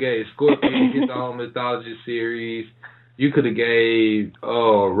have gave Scorpion his own mythology series. You could have gave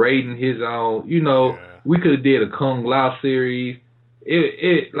Raiden his own. We could have did a Kung Lao series.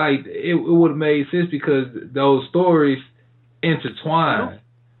 It would have made sense because those stories intertwine.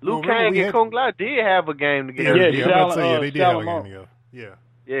 Liu Kang and Kung Lao did have a game together. They did have a game together. Yeah.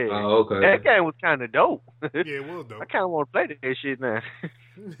 Yeah. Oh, okay. That game was kind of dope. Yeah, it was dope. I kind of want to play that shit now.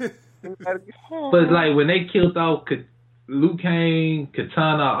 But like when they killed off Liu Kang,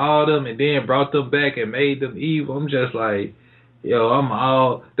 Katana, all them, and then brought them back and made them evil, I'm just like,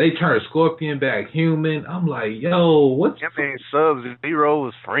 yo, they turned Scorpion back human. I'm like, yo, what? That man Sub-Zero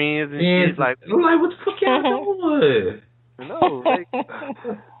was friends and shit. Like, I'm like, what the fuck y'all doing? No,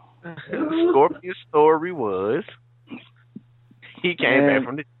 Scorpion's story was he came back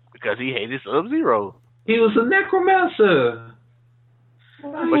from because he hated Sub-Zero. He was a necromancer.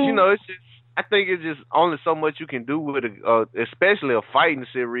 But it's just, I think it's just only so much you can do with especially a fighting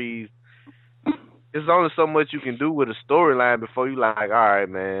series. There's only so much you can do with a storyline before you like, all right,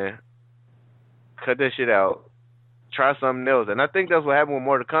 man, cut that shit out. Try something else. And I think that's what happened with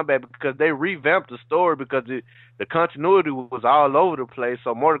Mortal Kombat because they revamped the story because the continuity was all over the place.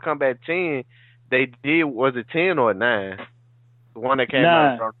 So Mortal Kombat 10, they did, was it 10 or 9? The one that came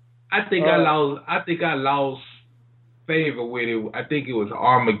out from. I think I lost favor with it. I think it was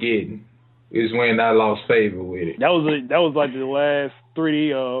Armageddon. Is when I lost favor with it. That was like the last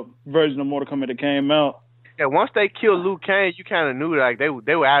 3D version of Mortal Kombat that came out. Yeah, once they killed Liu Kang, you kind of knew like they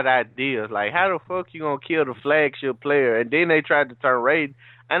were out of ideas. Like, how the fuck you gonna kill the flagship player? And then they tried to turn Raiden.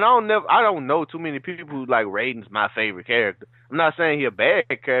 And I don't know too many people who like Raiden's my favorite character. I'm not saying he a bad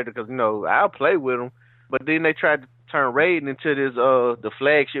character because I'll play with him. But then they tried to turn Raiden into this the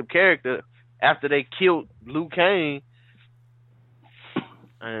flagship character after they killed Liu Kang.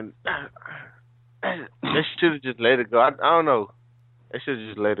 And they should have just let it go. I don't know. They should have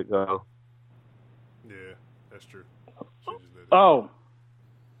just let it go. Yeah, that's true. Oh,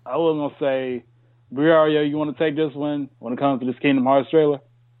 I was gonna say, Briario, you want to take this one when it comes to this Kingdom Hearts trailer?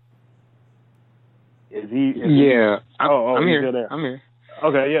 Is he? Yeah. I'm here. Still there. I'm here.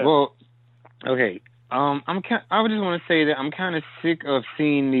 Okay. Yeah. Well, okay. I just want to say that I'm kind of sick of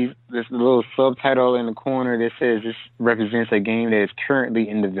seeing this little subtitle in the corner that says this represents a game that is currently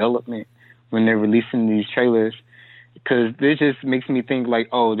in development when they're releasing these trailers, because this just makes me think like,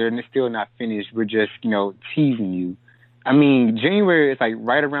 oh, they're still not finished. We're just teasing you. I mean, January is like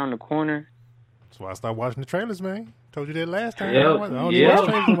right around the corner. That's why I started watching the trailers, man. Told you that last time. Yep. I don't even watch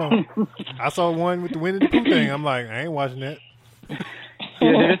trailers anymore. I saw one with the Winnie the Pooh thing. I'm like, I ain't watching that.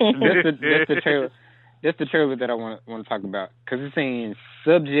 Yeah, that's the trailer. That's the trailer that I want to talk about because it's saying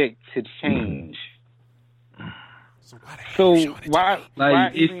subject to change. So why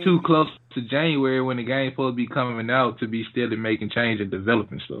it's too close to January when the game's supposed to be coming out to be still making change and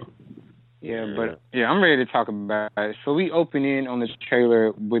developing stuff. Yeah, but I'm ready to talk about it. So we open in on this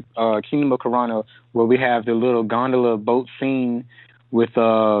trailer with Kingdom of Corona, where we have the little gondola boat scene with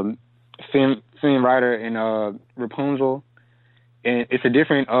Finn Rider and Rapunzel, and it's a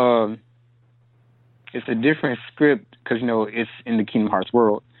different script because it's in the Kingdom Hearts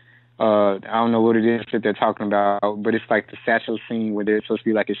world. I don't know what it is that they're talking about, but it's like the satchel scene where they're supposed to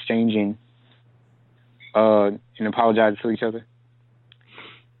be like exchanging and apologizing to each other.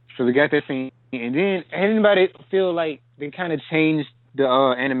 So we got that scene, and then anybody feel like they kind of changed the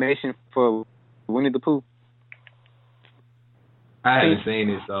animation for Winnie the Pooh? I haven't seen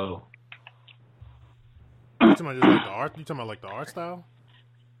it, so. You talking about just like the art? You talking about like the art style?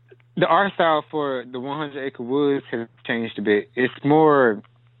 The art style for the 100 Acre Woods has changed a bit. It's more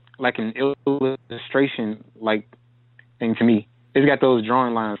like an illustration like thing to me. It's got those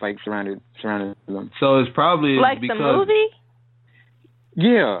drawing lines like surrounded them. So it's probably like because the movie.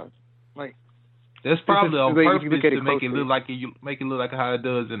 Yeah, like that's probably on purpose to make it look like how it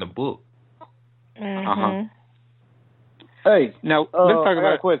does in the book. Mm-hmm. Hey, now let's talk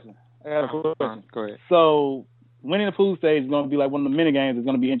about a question. I got a question. Go ahead. So, Winnie the Pooh stage is going to be like one of the mini games that's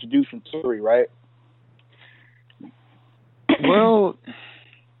going to be introduced in story, right? Well,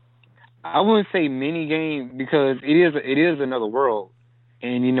 I wouldn't say mini game because it is another world,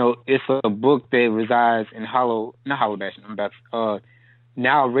 and it's a book that resides in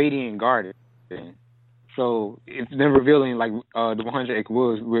now Radiant Garden. So if they're revealing like the 100 Acre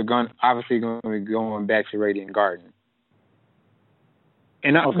Woods, we're obviously going to be going back to Radiant Garden.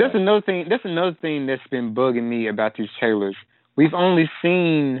 And that's another thing. That's another thing that's been bugging me about these trailers. We've only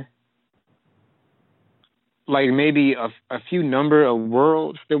seen like maybe a few number of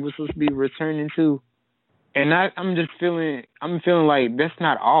worlds that we're supposed to be returning to, and I'm feeling like that's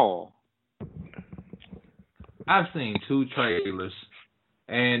not all. I've seen 2 trailers,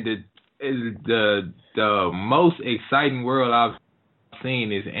 and the most exciting world I've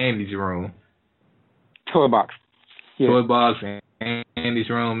seen is Andy's room. Toy box. Yeah. Toy box and Andy's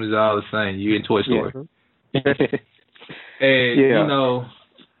room is all the same. You in Toy Story. Yeah. And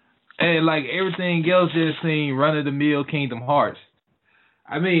and like everything else just seemed run of the mill Kingdom Hearts.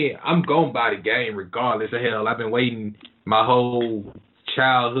 I mean, I'm going by the game regardless of hell. I've been waiting my whole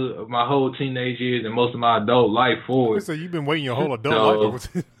childhood, my whole teenage years, and most of my adult life for it. So you've been waiting your whole adult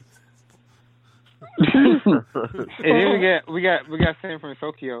life. And then we got San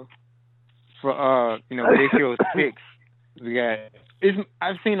Francisco for Ratio 6.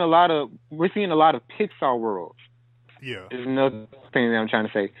 We're seeing a lot of Pixar worlds. Yeah. Is another thing that I'm trying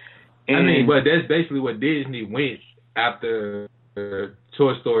to say. And I mean, but that's basically what Disney went after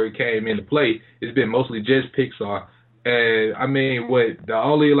Toy Story came into play. It's been mostly just Pixar. And I mean, what the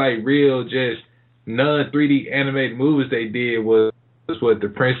only like real just non 3D animated movies they did was what The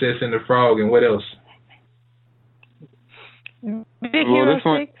Princess and the Frog and what else? Big Hero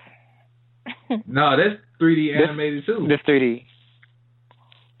 6. No, that's 3D animated too. That's 3D.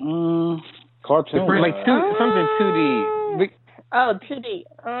 Cartoon. Like something 2D. Oh, 2D.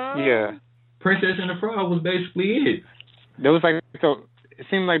 Yeah. Princess and the Frog was basically it. That was like, so it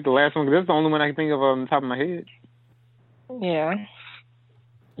seemed like the last one, because that's the only one I can think of on the top of my head. Yeah.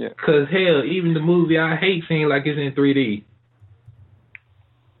 Yeah. Cause hell, even the movie I hate seems like it's in 3D.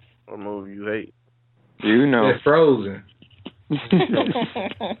 What movie you hate? You know. That's Frozen.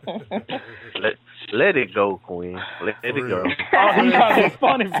 Let it go, Queen. Let it go.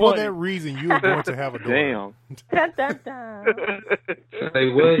 For that reason, you are going to have a daughter. Damn. Dun, dun, dun. Say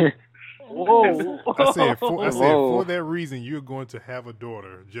what? Whoa. I said for that reason, you're going to have a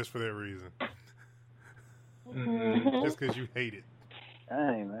daughter. Just for that reason. Just because you hate it.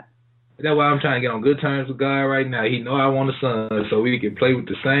 Dang, man. That's why I'm trying to get on good terms with God right now. He know I want a son, so we can play with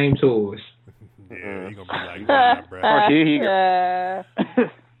the same toys. Yeah, he gonna be like that, bro.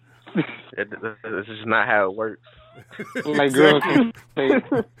 This is not how it works. Like girls.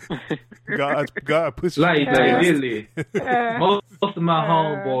 God puts you Like, literally. most of my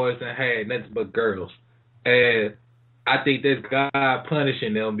homeboys have had nothing but girls. And I think that's God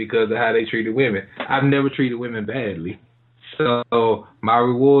punishing them because of how they treated women. I've never treated women badly. So my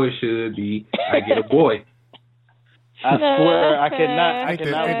reward should be I get a boy. I swear I cannot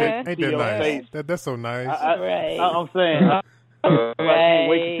Ain't that nice? That's so nice. I'm saying I can't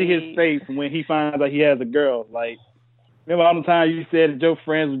wait to see his face when he finds out he has a girl. Like, remember all the time you said that your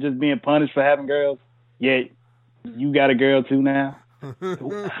friends were just being punished for having girls? Yet you got a girl too now. But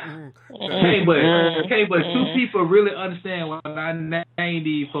two people really understand when I name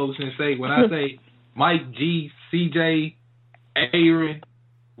these folks and say, when I say Mike, G, CJ, Aaron,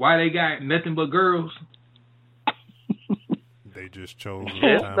 why they got nothing but girls? They just chose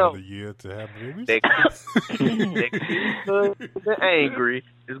the time of the year to have babies. They're angry.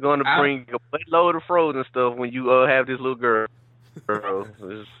 It's going to bring a buttload of frozen stuff when you have this little girl.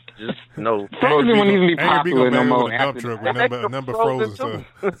 It's just no. Frozen won't even be popular no more. With a dump truck with number frozen stuff.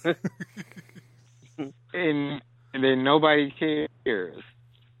 and then nobody cares.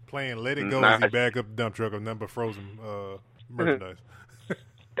 Playing Let It Go as he back up the dump truck of number frozen merchandise.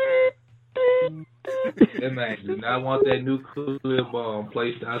 That man do not want that nuclear bomb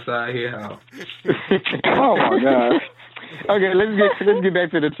placed outside his house. Oh my God. Okay, let's get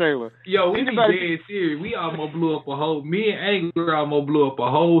back to the trailer. Yo, we be dead serious. We almost blew up me and Angler almost blew up a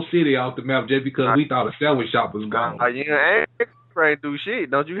whole city off the map just because we thought a sandwich shop was gone. You and Angler ain't do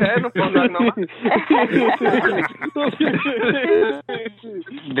shit. Don't you have no fun like no?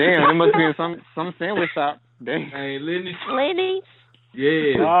 Damn, there must be some sandwich shop. Damn. Hey, Lenny. Ladies.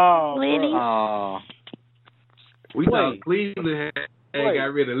 Yeah. Ladies. We thought Cleveland had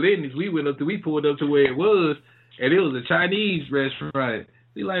got rid of Lenny's. We pulled up to where it was, and it was a Chinese restaurant.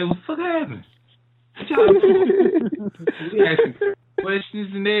 We like, what the fuck happened? We asking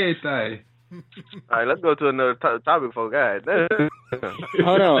questions and everything. All right, let's go to another topic, folks. God,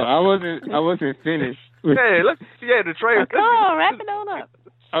 hold on, I wasn't finished. Hey, the trailer. Come on, wrap it on up.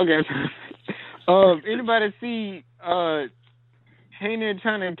 Okay. Anybody see Hayner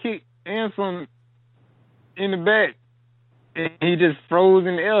trying to kick Ansem in the back, and he just froze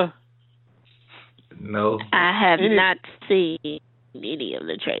in the air? No. I have not seen any of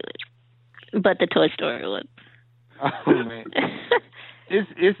the trailers, but the Toy Story one. Oh man,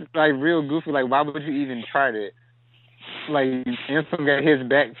 it's like real goofy. Like, why would you even try that? Like, Ansem got his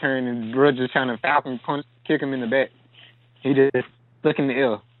back turned, and bro just trying to falcon punch, kick him in the back. He just stuck in the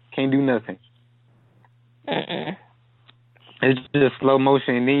air, can't do nothing. It's just slow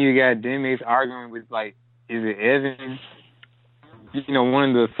motion, and then you got Demis arguing with, like, is it Evan? You know,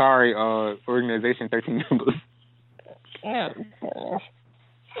 one of the Organization 13 members. Oh,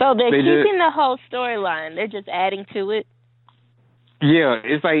 so they're keeping the whole storyline. They're just adding to it. Yeah,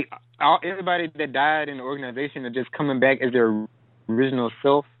 it's like everybody that died in the organization are just coming back as their original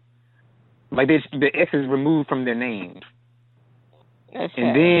self. Like, the X is removed from their names. Okay.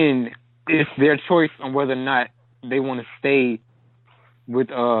 And then it's their choice on whether or not they want to stay with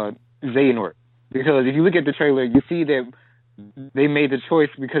Xehanort. Because if you look at the trailer, you see that they made the choice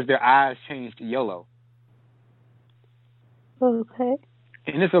because their eyes changed to yellow. Okay.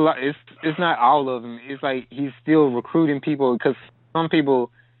 And it's a lot. It's not all of them. It's like he's still recruiting people because some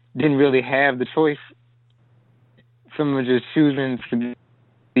people didn't really have the choice. Some are just choosing to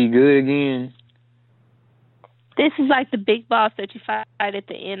be good again. This is like the big boss that you fight at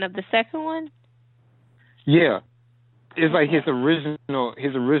the end of the second one? Yeah. It's like his original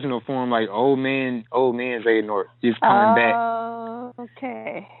form, like old man Xehanort is coming back. Oh,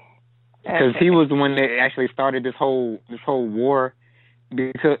 okay. Because he was the one that actually started this whole war,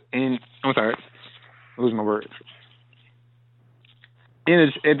 I'm sorry, lose my words.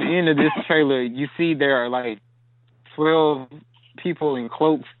 At the end of this trailer, you see there are like 12 people in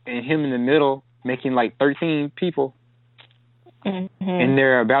cloaks and him in the middle, making like 13 people, and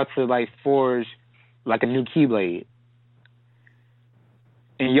they're about to like forge like a new Keyblade.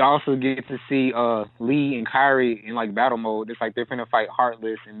 And you also get to see Lee and Kyrie in like battle mode. It's like they're finna fight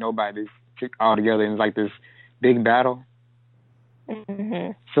Heartless and Nobody's all together in like this big battle.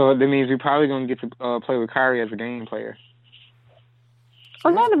 So that means we're probably gonna get to play with Kyrie as a game player.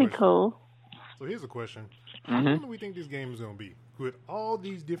 Oh, that'd be cool. So here's a question: how long do we think this game is gonna be? With all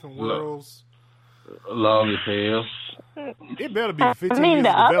these different worlds, long as hell. It better be 15 years. I mean, the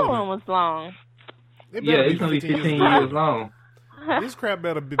other development. one was long. It's gonna be 15 years long. This crap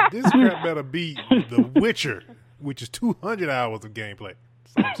better be The Witcher, which is 200 hours of gameplay.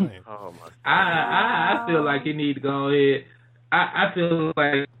 That's what I'm saying. Oh my! I feel like it need to go ahead. I feel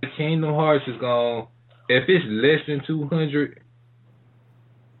like Kingdom Hearts is going. If it's less than 200,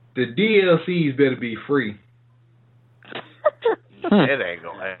 the DLCs better be free. That ain't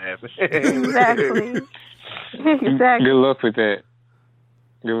gonna happen. Exactly. Exactly. Good luck with that.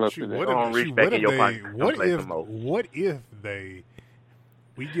 Good luck Shoot, with that. What if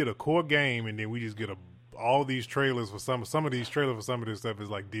we get a core game and then we just get all these trailers for some of these trailers for some of this stuff is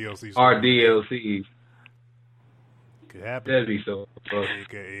like DLC. Or DLCs. Could happen. That'd be so fun.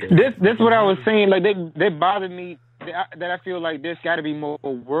 That's what I was saying. Like they bothered me that I feel like there's got to be more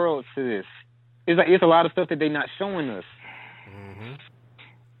worlds to this. It's like it's a lot of stuff that they're not showing us. Mm-hmm.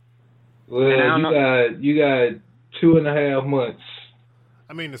 Well, you got 2.5 months.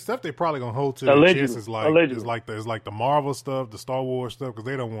 I mean, the stuff they probably gonna hold to their chest is like the Marvel stuff, the Star Wars stuff, because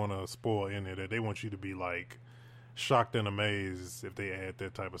they don't want to spoil any of that. They want you to be like shocked and amazed if they add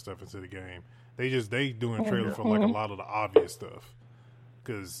that type of stuff into the game. They doing trailers for like a lot of the obvious stuff,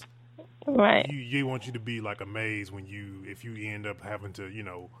 because you want you to be like amazed if you end up having to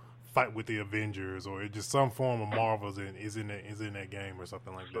fight with the Avengers or just some form of Marvels is in that game or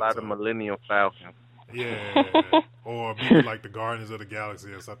something like that. A lot of Millennium Falcon. Yeah, or maybe like the Guardians of the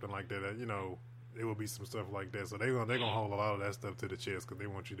Galaxy or something like that. It will be some stuff like that. So they're gonna hold a lot of that stuff to the chest because they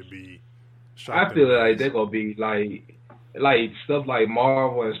want you to be shocked. I feel like they're gonna be like stuff like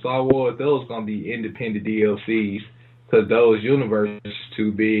Marvel and Star Wars. Those gonna be independent DLCs because those universes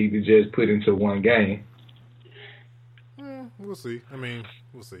too big to just put into one game. We'll see. I mean,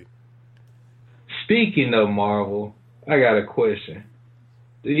 we'll see. Speaking of Marvel, I got a question.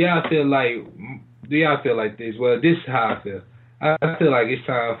 Do y'all feel like this? Well, this is how I feel. I feel like it's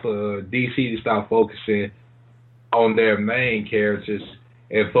time for DC to start focusing on their main characters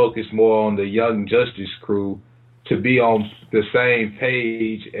and focus more on the Young Justice crew to be on the same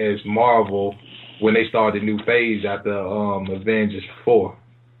page as Marvel when they start a new phase after Avengers 4.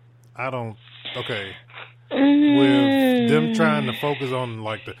 With them trying to focus on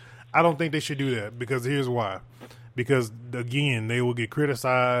I don't think they should do that because here's why. Because again, they will get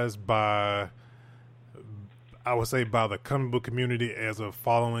criticized by the comic book community as a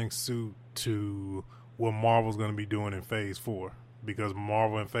following suit to what Marvel's going to be doing in Phase 4. Because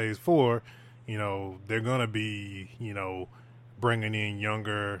Marvel in Phase 4, they're going to be, bringing in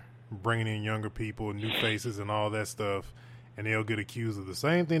younger people, new faces and all that stuff. And they'll get accused of the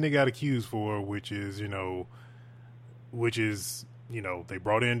same thing they got accused for, which is they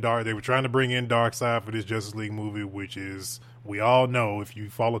brought in they were trying to bring in Darkseid for this Justice League movie, which is, we all know if you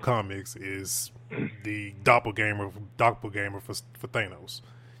follow comics, is the doppelganger for Thanos.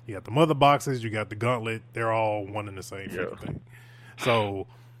 You got the mother boxes, you got the gauntlet, they're all one and the same thing. So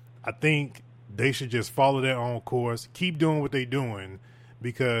I think they should just follow their own course, keep doing what they're doing,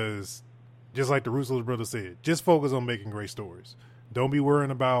 because just like the Russo's brother said, just focus on making great stories. Don't be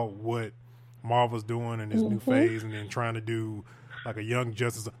worrying about what Marvel's doing in this new phase and then trying to do like a Young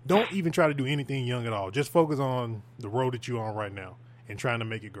Justice. Don't even try to do anything young at all. Just focus on the road that you're on right now and trying to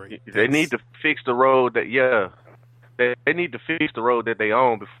make it great. They need to fix the road they need to fix the road that they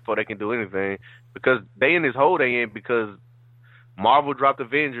own before they can do anything, because they in this hole they in because Marvel dropped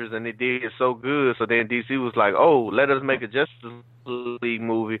Avengers and they did so good. So then DC was like, oh, let us make a Justice League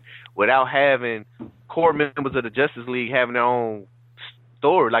movie without having core members of the Justice League having their own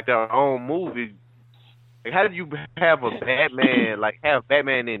story, like their own movie. Like, how did you have a Batman, have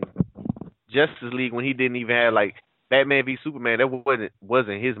Batman in Justice League when he didn't even have Batman v Superman? That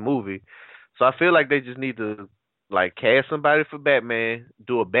wasn't his movie. So I feel like they just need to cast somebody for Batman,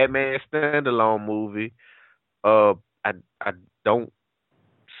 do a Batman standalone movie. I don't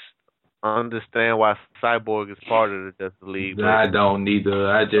understand why Cyborg is part of the Justice League. I don't either.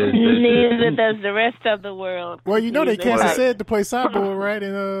 I just neither does the rest of the world. Well, you know they Neither. cast said to play Cyborg, right?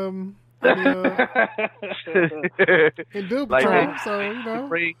 In Doom Like, Patrol, so you know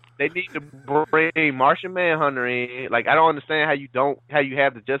they need to bring Martian Manhunter in. Like, I don't understand how you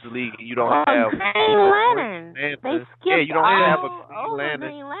have the Justice League and you don't have Green Lantern. They skipped you don't have a Green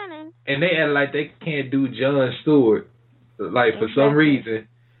Lantern. And they act like they can't do John Stewart, like for some reason.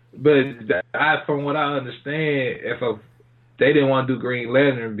 But from what I understand, they didn't want to do Green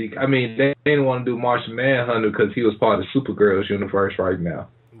Lantern, they didn't want to do Martian Manhunter because he was part of Supergirl's universe right now.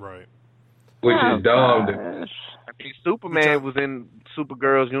 Right. Which is dumb. Superman was in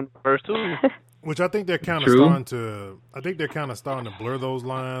Supergirl's universe too. Which I think they're kind of starting to. I think they're kind of starting to blur those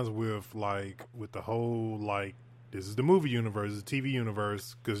lines with the whole this is the movie universe, the TV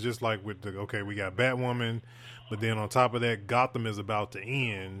universe, because just like with we got Batwoman, but then on top of that, Gotham is about to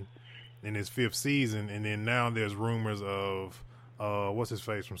end in its 5th season, and then now there's rumors of what's his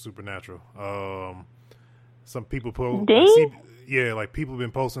face from Supernatural. Some people people have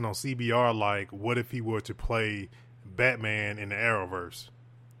been posting on CBR what if he were to play Batman in the Arrowverse?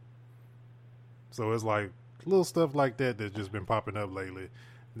 So it's little stuff like that that's just been popping up lately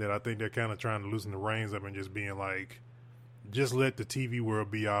that I think they're kind of trying to loosen the reins up and just being just let the TV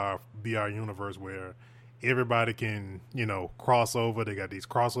world be our universe where everybody can, cross over. They got these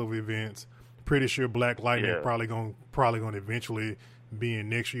crossover events. Pretty sure Black Lightning probably going to eventually be in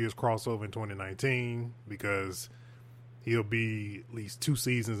next year's crossover in 2019 because he'll be at least 2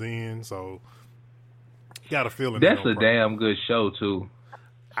 seasons in. So got a feeling that's a damn good show too.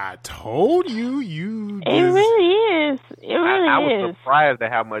 I told you. It really is. It really I is. was surprised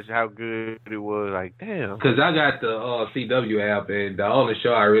at how good it was. Like, damn. Because I got the CW app, and the only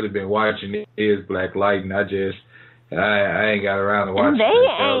show I really been watching is Black Lightning. I ain't got around to watching. They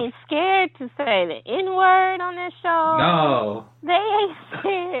ain't scared to say the N-word on this show. No. They ain't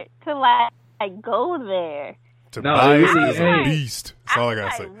scared to go there. Tobias is a beast. That's all I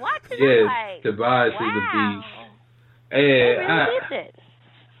gotta say. Yes, Tobias is a beast. And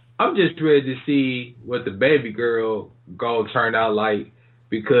I'm just ready to see what the baby girl gonna turn out like,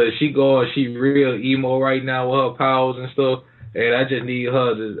 because she real emo right now with her powers and stuff, and I just need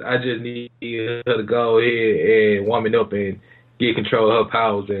her to go ahead and woman up and get control of her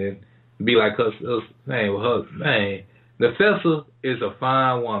powers and be like us man with her man. The Fessa is a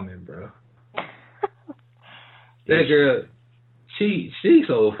fine woman, bro. That girl, she's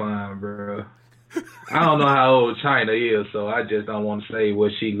so fine, bro. I don't know how old China is, so I just don't want to say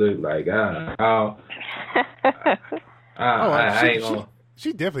what she looked like. I ain't gonna.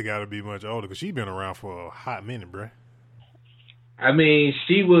 She definitely got to be much older because she's been around for a hot minute, bro. I mean,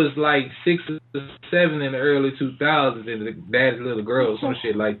 she was 6 or 7 in the early 2000s, and the Dad's Little Girl or some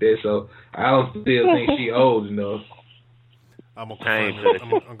shit like that. So I don't still think she old enough. I'm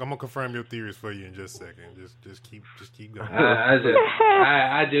gonna confirm your theories for you in just a second. Just keep going.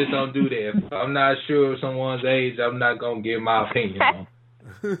 I just don't do that. If I'm not sure of someone's age, I'm not gonna give my opinion on.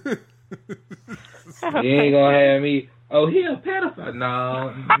 You ain't gonna have me. Oh, he a pedophile?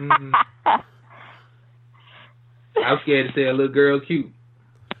 No. I'm scared to say a little girl cute.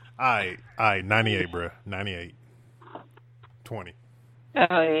 All right, 98, bro. 98. 20.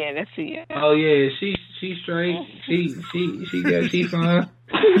 Oh yeah, that's it. Oh yeah, she straight. She fine.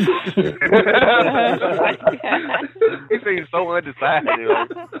 He seems so undecided.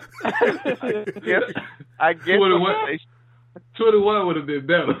 I guess 21 would have been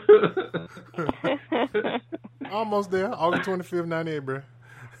better. Almost there. August 25th, 98, bro.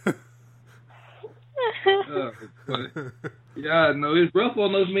 Yeah, no, it's rough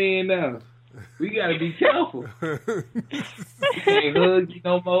on those men now. We gotta be careful. Can't hug you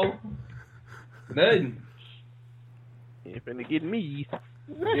no more. Nothing. You ain't finna get me.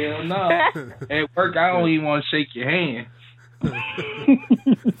 Hell no. At work, I don't even want to shake your hand.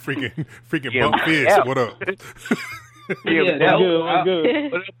 freaking bump fist. What up? Good.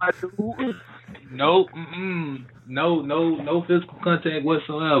 What I do? Nope. No physical contact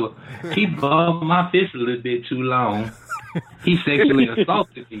whatsoever. He bumped my fist a little bit too long. He sexually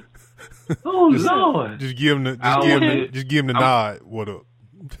assaulted me. Oh Lord! Just give him the nod. What up?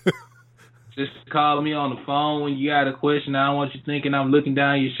 Just call me on the phone when you got a question. I don't want you thinking I'm looking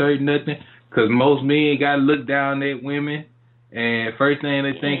down your shirt, nothing. Because most men got to look down at women, and first thing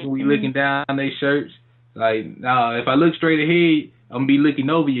they think we looking down their shirts. Like, nah, if I look straight ahead, I'm gonna be looking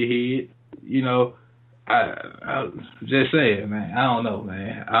over your head. You know, I just saying, man. I don't know,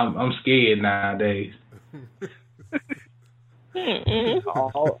 man. I'm scared nowadays.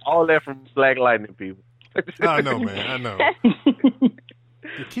 all that from Black Lightning people. I know, man. I know.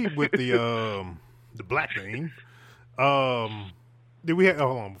 to keep with the black theme, did we have?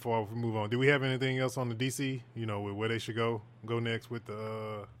 Hold on, before we move on, did we have anything else on the DC? You know, where they should go next with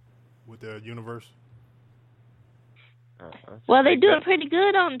the universe? Well, they're doing pretty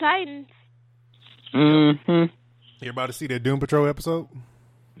good on Titans. Mm-hmm. You about to see that Doom Patrol episode?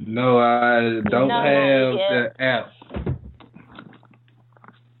 No, I don't have the app.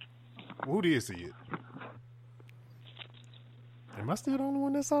 Who did see it? Am I still the only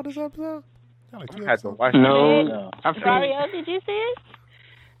one that saw this episode? Like I had to watch No, Mario, did you see it?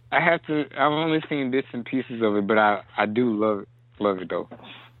 I've only seen bits and pieces of it, but I do love it though.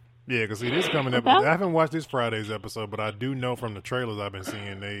 Yeah, because see, this coming up. I haven't watched this Friday's episode, but I do know from the trailers I've been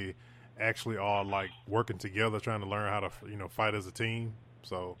seeing they actually are like working together, trying to learn how to fight as a team.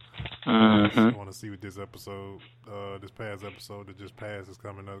 So I want to see what this episode, this past episode that just passed is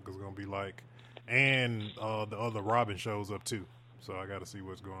coming up is going to be like, and the other Robin shows up too. So I got to see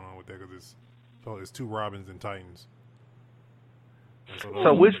what's going on with that because it's two Robins and Titans. And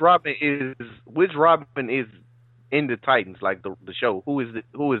so which Robin is in the Titans, like the show? Who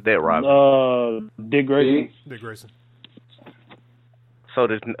is that Robin? Dick Grayson. Dick Grayson. So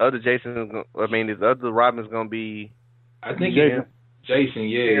this other Jason, this other Robin's gonna be. I think Jason. Jason,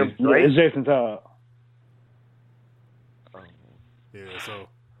 yeah. It's Jason Todd. Yeah, so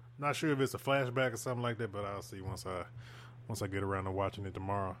not sure if it's a flashback or something like that, but I'll see once I get around to watching it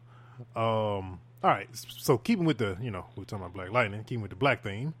tomorrow. All right, so keeping with the we're talking about Black Lightning, keeping with the black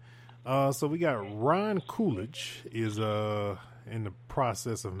theme. So we got Ron Coolidge is in the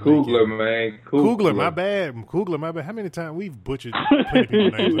process of Coogler, man. Coogler, my bad. How many times we've butchered plenty of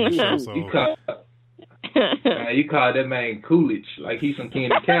people's names on the show? So you call that man Coolidge like he's some Kenny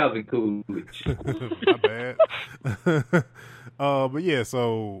Calvin Coolidge. My bad. But yeah,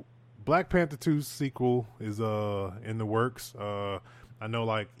 so Black Panther 2 sequel is in the works. I know,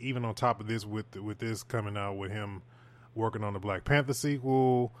 like, even on top of this, with this coming out with him working on the Black Panther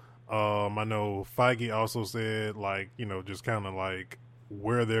sequel, I know Feige also said, like, just kind of like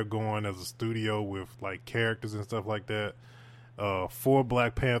where they're going as a studio with like characters and stuff like that for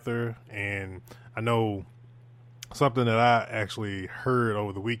Black Panther. And I know something that I actually heard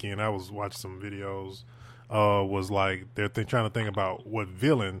over the weekend, I was watching some videos, was like they're trying to think about what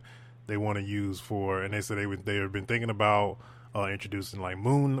villain they want to use for, and they said they have been thinking about introducing like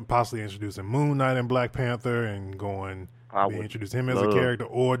possibly introducing Moon Knight and Black Panther and introduce him as a character,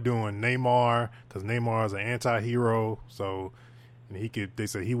 or doing Namor, because Namor is an anti-hero, so they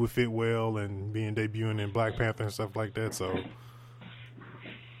said he would fit well and being debuting in Black Panther and stuff like that. So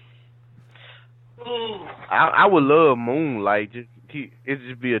I would love Moonlight. It'd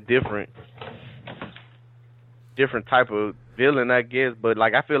just be a different type of villain, I guess. But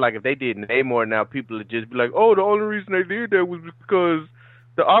like, I feel like if they did Namor now, people would just be like, "Oh, the only reason they did that was because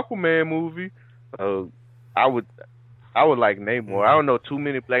the Aquaman movie." I would like Namor. I don't know too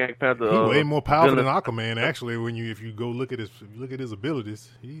many Black Panther. He's way more powerful than Aquaman. Actually, if you go look at his abilities,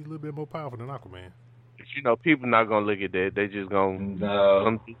 he's a little bit more powerful than Aquaman. But, people not gonna look at that. They just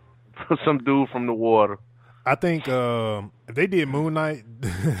gonna some dude from the water. I think if they did Moon Knight,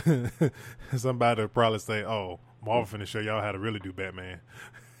 somebody would probably say, "Oh, Marvel finna show y'all how to really do Batman."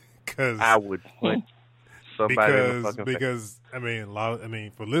 Because I would put somebody in the fucking because face.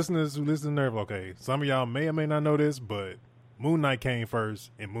 For listeners who listen to Nerve, okay, some of y'all may or may not know this, but Moon Knight came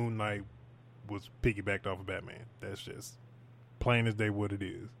first, and Moon Knight was piggybacked off of Batman. That's just plain as day what it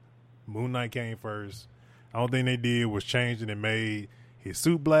is. Moon Knight came first. The only thing they did was change it and made his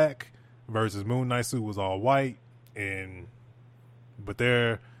suit black versus Moon Knight's suit was all white. But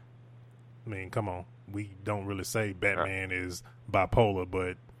come on. We don't really say Batman is bipolar,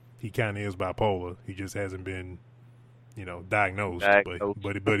 but he kind of is bipolar. He just hasn't been, diagnosed.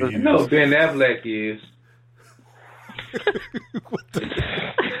 But he is. No, Ben Affleck is. What the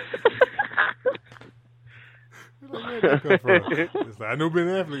Where'd that come from? It's like, I know Ben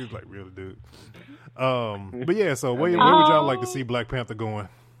Affleck is like, really, dude. But yeah, so where would y'all like to see Black Panther going?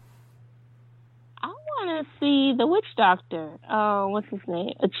 I want to see the Witch Doctor. What's his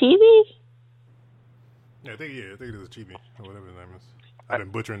name? Achieve? I think it is Chibi, or whatever his name is. I've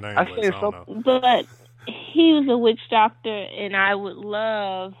been butchering names, so I don't know. But he was a witch doctor, and I would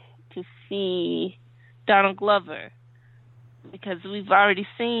love to see Donald Glover, because we've already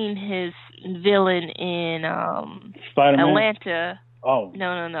seen his villain in Spider-Man? Atlanta. Oh.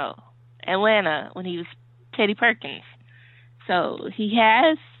 No. Atlanta, when he was Teddy Perkins. So he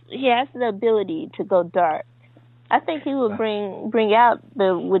has the ability to go dark. I think he would bring out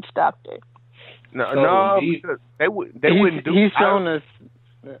the witch doctor. No, because they wouldn't do. He's shown us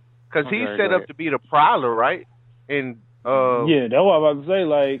because he's set up to be the Prowler, right? In Yeah, that's what I was about to say.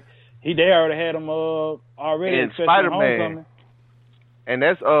 Like they already had him already in especially in Spider-Man. Homecoming. And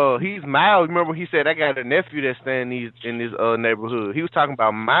that's he's Miles. Remember he said I got a nephew that's staying in this neighborhood. He was talking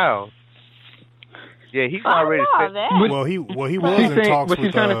about Miles. Yeah, he's already said that. Well, he was in talks what with. What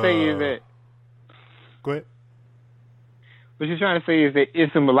she's trying to say is that. Go ahead. What she's trying to say is that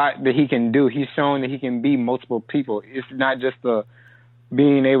it's a lot that he can do. He's showing that he can be multiple people. It's not just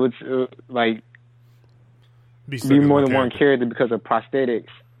being able to like be more than one character because of prosthetics.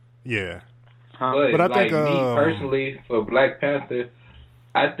 Yeah. But I think me personally, for Black Panther,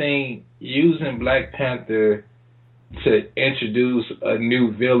 I think using Black Panther to introduce a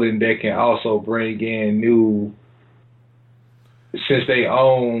new villain that can also bring in new, since they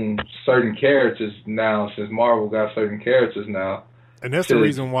own certain characters now, since Marvel got certain characters now. And that's the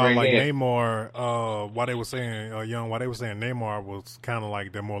reason why, like, Namor, why they were saying Namor was kind of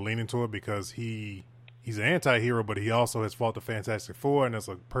like they're more leaning to it because he's an anti-hero, but he also has fought the Fantastic Four, and that's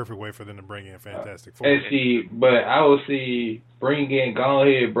a perfect way for them to bring in Fantastic Four. But I would go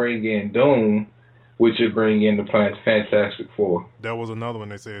ahead, bring in Doom, which would bring in the Fantastic Four. That was another one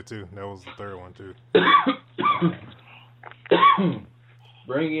they said, too. That was the third one, too.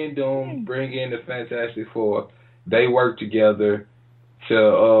 Bring in Doom, bring in the Fantastic Four. They work together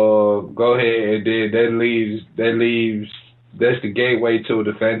to go ahead, and then that leaves that's the gateway to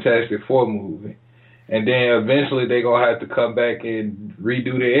the Fantastic Four movie. And then eventually they're going to have to come back and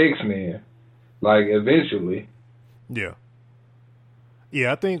redo the X-Men. Like, eventually. Yeah.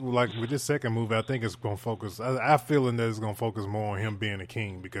 Yeah, I think, like, with this second movie, I think it's going to focus... I feel that it's going to focus more on him being a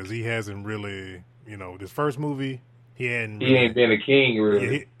king because he hasn't really... this first movie, he ain't been a king,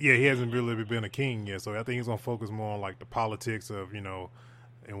 really. He hasn't really been a king yet. So I think he's going to focus more on, like, the politics of, in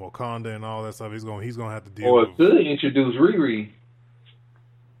Wakanda and all that stuff. He's going to have to deal with... Or could introduce Riri.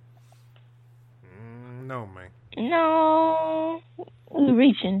 No, man. No, we're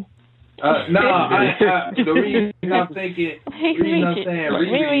reaching. The reason I'm saying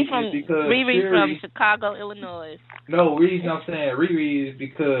Riri is because Riri from Chicago, Illinois. No, reason I'm saying Riri is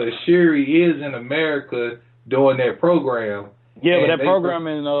because Shuri is in America doing that program. Yeah, but that program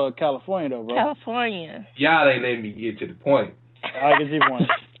in California, though, bro. California. Y'all ain't letting me get to the point. I get your point.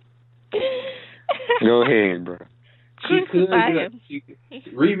 Go ahead, bro.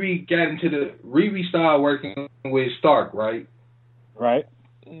 Riri started working with Stark, right? Right.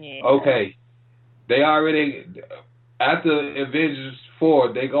 Yeah. Okay. They already, after Avengers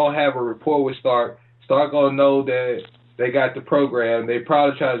 4, they gonna have a rapport with Stark. Stark gonna know that they got the program. They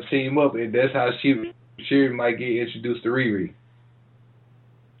probably try to team up, and that's how Shuri might get introduced to Riri.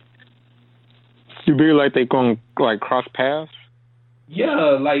 You feel like they gonna cross paths?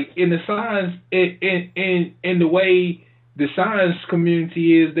 Yeah, like in the science, in the way the science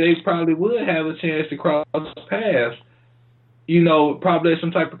community is, they probably would have a chance to cross paths. Probably at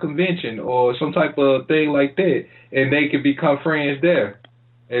some type of convention or some type of thing like that, and they could become friends there.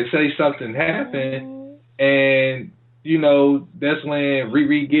 And say something happened, and that's when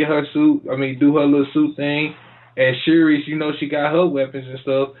Riri get her suit. Do her little suit thing, and Shuri, she got her weapons and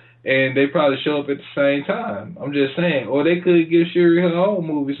stuff. And they probably show up at the same time. I'm just saying. Or they could give Shuri her own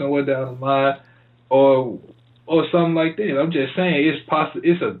movie somewhere down the line, or something like that. I'm just saying it's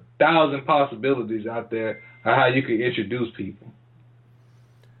 1,000 possibilities out there of how you can introduce people.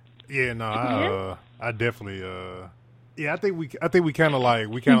 Yeah, no, I definitely I think we kind of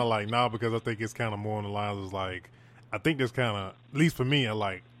like now because I think it's kind of more on the lines of like I think there's kind of, at least for me,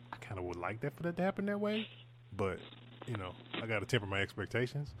 I kind of would like that for that to happen that way, but. I got to temper my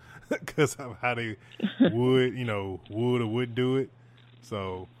expectations because of how they would or would do it.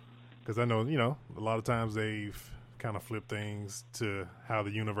 So, because I know, a lot of times they've kind of flipped things to how the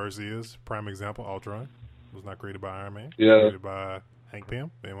universe is. Prime example, Ultron was not created by Iron Man. Yeah. Created by Hank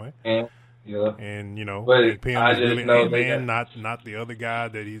Pym, anyway. Yeah. And, but Hank Pym is really Ant-Man, not the other guy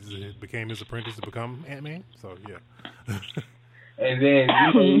that became his apprentice to become Ant-Man. So, yeah. And then,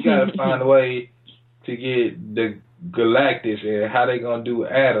 you got to find a way to get the Galactus and how they gonna do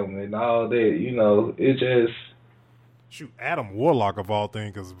Adam and all that, it just shoot Adam Warlock of all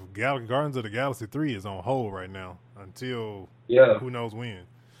things because Guardians of the Galaxy 3 is on hold right now until who knows when.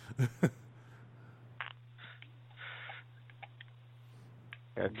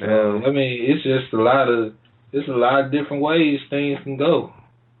 It's just a lot of different ways things can go.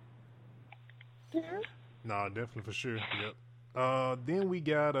 No, definitely for sure. Yep. Then we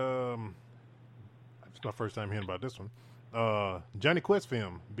got it's my first time hearing about this one. Johnny Quest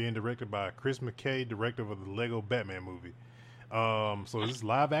film being directed by Chris McKay, director of the Lego Batman movie. So is this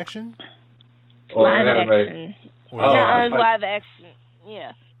live action? Live action. Live action.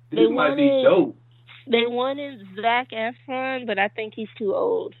 Yeah. This might be dope. They wanted Zac Efron, but I think he's too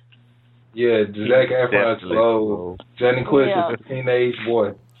old. Yeah, Zac Efron's slow. Johnny Quest is a teenage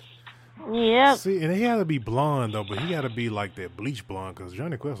boy. Yep. See, and he had to be blonde though, but he got to be like that bleach blonde because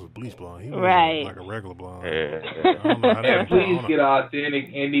Johnny Quest was bleach blonde. He was like a regular blonde. I don't know how that please get an authentic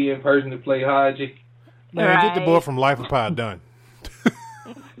Indian person to play Haji. Man, get the boy from Life of Pi done.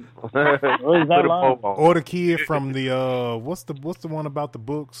 Or the kid from the what's the one about the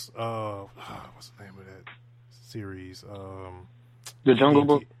books? What's the name of that series? The Jungle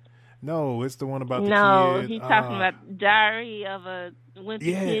Book. No, it's the one about the kid. No, he's talking about Diary of a Wimpy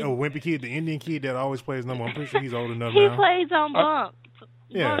Kid. Yeah, Wimpy Kid, the Indian kid that always plays number. I'm pretty sure he's old enough he now. He plays on Bump.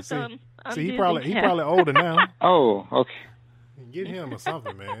 Yeah, see, he probably older now. Oh, okay. Get him or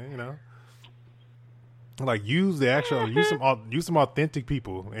something, man. You know, like use some authentic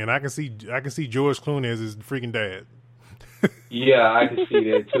people, and I can see George Clooney as his freaking dad. Yeah, I can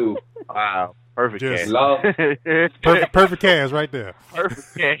see that too. Wow. Perfect cast. Perfect cast right there.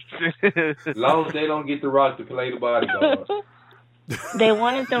 Perfect cast. As long as they don't get The Rock to play the bodyguard. They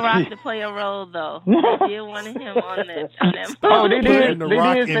wanted The Rock to play a role, though. They did want him on that. Oh, they did. They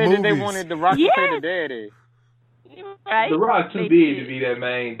did say that they wanted The Rock to play the daddy. Right? The Rock too big to be that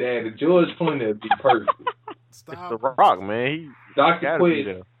main daddy. George Clooney would be perfect. Stop. It's The Rock, man. Dr.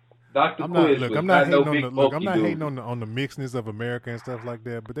 Quist. I'm not hating on the mixedness of America and stuff like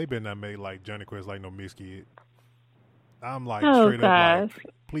that, but they better not make like Johnny Quest like no mixed kid. I'm like straight up like,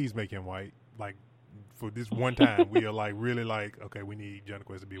 please make him white. Like for this one time, we are like really like, okay, we need Johnny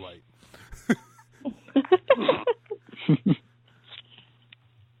Quest to be white.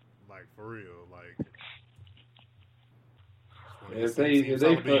 Like for real, like. If they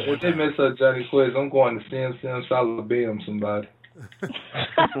mess up Johnny Quest, I'm going to Sim Salabim somebody.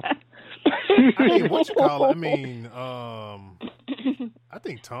 I mean, what you call it? I mean, I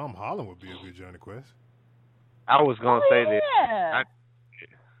think Tom Holland would be a good Johnny Quest. I was gonna say that.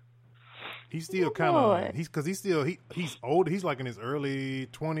 He's still kind of he's old. He's like in his early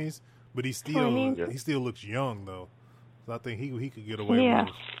 20s, but he still looks young though. So I think he could get away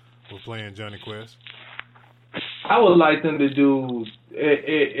with playing Johnny Quest. I would like them to do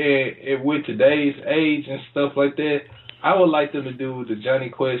it with today's age and stuff like that. I would like them to do the Johnny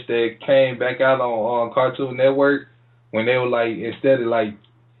Quest that came back out on Cartoon Network when they were like, instead of like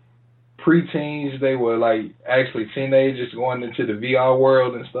preteens, they were like actually teenagers going into the VR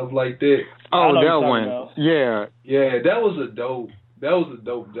world and stuff like that. Oh, that one. Yeah. Yeah, that was a dope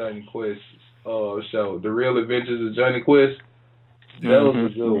Johnny Quest show. The Real Adventures of Johnny Quest. That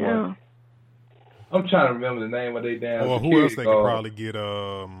was a good one. I'm trying to remember the name of their damn. Or who else they could probably get?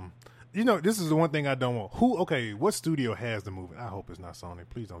 You know, this is the one thing I don't want. What studio has the movie? I hope it's not Sony.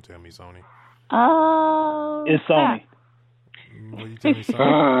 Please don't tell me Sony. It's Sony. Well, you tell me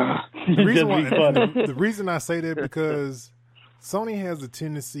Sony. The reason I say that because Sony has a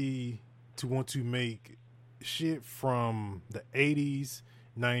tendency to want to make shit from the 80s,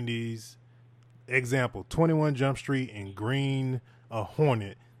 90s. Example, 21 Jump Street and Green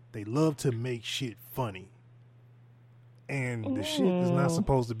Hornet. They love to make shit funny. And the shit is not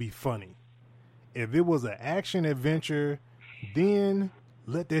supposed to be funny. If it was an action adventure, then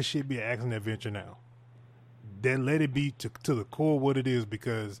let that shit be an action adventure now. Then let it be to the core what it is,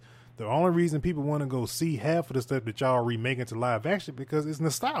 because the only reason people want to go see half of the stuff that y'all remaking to live action because it's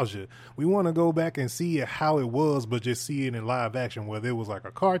nostalgia. We want to go back and see it how it was, but just see it in live action, whether it was like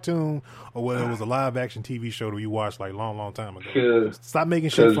a cartoon or whether it was a live action TV show that you watched like long time ago. Stop making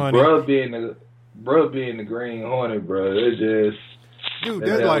shit funny. Bro being the Green Hornet, bro, it's just dude.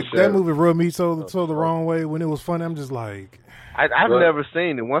 That movie rubbed me so the wrong way when it was funny. I'm just like, I've never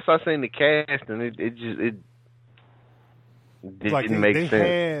seen it. Once I seen the cast, and it didn't make sense.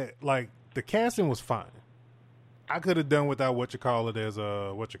 Had, like, the casting was fine. I could have done without I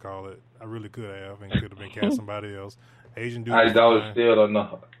really could have, and could have been cast somebody else. Asian dude. Still don't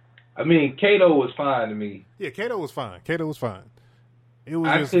know. I mean, Kato was fine to me. Yeah, Kato was fine. It was.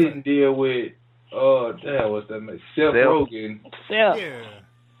 I couldn't deal with. What's that? Seth Rogen. Yeah.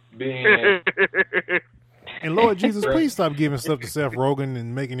 Being. And Lord Jesus, please stop giving stuff to Seth Rogen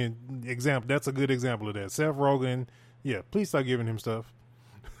and making it example. That's a good example of that. Seth Rogen. Yeah, please stop giving him stuff.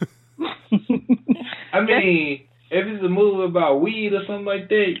 I mean, if it's a movie about weed or something like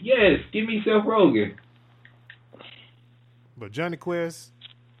that, yes, give me Seth Rogen. But Johnny Quest,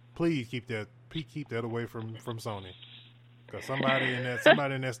 please keep that away from Sony, because somebody in that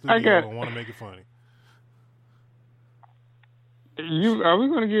studio will want to make it funny. Are we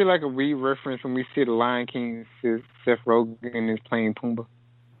going to get like a weed reference when we see the Lion King? Seth Rogen is playing Pumbaa.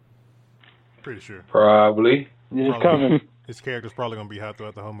 Pretty sure. Probably. It's coming. His character's probably going to be hot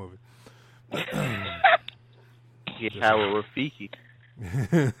throughout the whole movie. Get Howard Rafiki.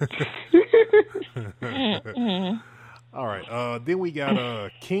 All right. Then we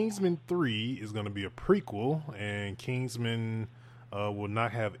got Kingsman 3 is going to be a prequel, and Kingsman will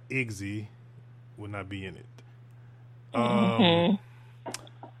not have Iggy, will not be in it.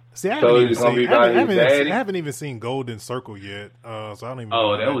 See, I haven't even seen Golden Circle yet, so I don't even.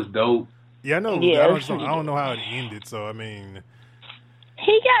 Oh, that was dope. Yeah, I know. Yeah, I don't know how it ended. So I mean,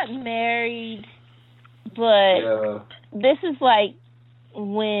 he got married, but this is like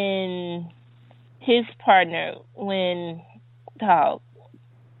when his partner, the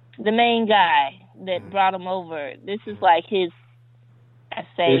main guy that brought him over. This is like his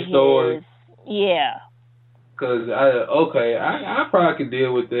story. Yeah. Cause I probably could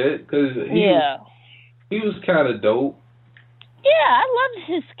deal with that because he was kind of dope. Yeah, I loved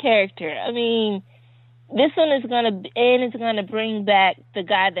his character. I mean, this one is gonna bring back the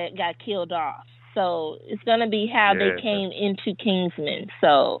guy that got killed off. So it's gonna be how they came into Kingsman.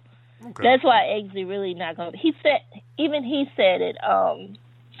 So that's why Eggsy really not gonna. He said it.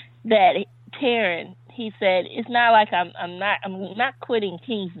 That Taryn, he said it's not like I'm not quitting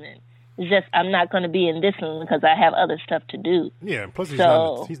Kingsman. It's just I'm not going to be in this one because I have other stuff to do. Yeah, and plus he's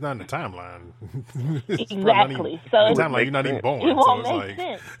not in the timeline. Exactly. So in the timeline, you're not even born. It won't so make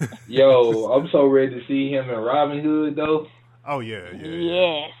sense. Yo, I'm so ready to see him in Robin Hood though. Oh yeah.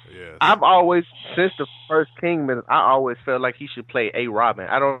 Yes. I've always, since the first Kingman, I always felt like he should play a Robin.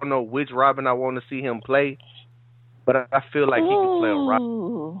 I don't know which Robin I want to see him play, but I feel like he can play a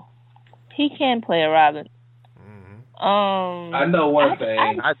Robin. He can play a Robin. I know one thing.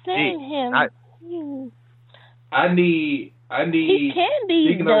 I've seen him. I need. He can be.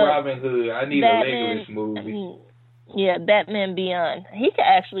 Speaking of Robin Hood, I need Batman, a Legolas movie. Yeah, Batman Beyond. He could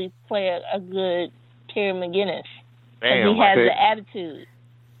actually play a good Terry McGinnis. Damn, he has the attitude.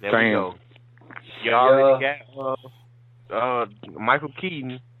 There we go. You already got Michael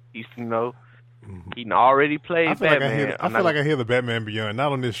Keaton. He's Keaton already played Batman. I feel like I hear the Batman Beyond,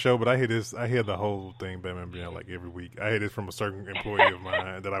 not on this show, but I hear the whole thing Batman Beyond like every week. I hear this from a certain employee of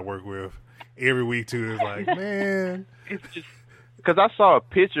mine that I work with every week too. It's like, man, it's just because I saw a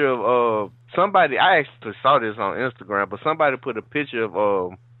picture of somebody. I actually saw this on Instagram, but somebody put a picture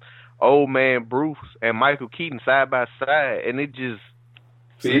of old man Bruce and Michael Keaton side by side, and it just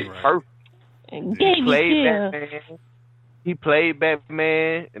fits perfect. He played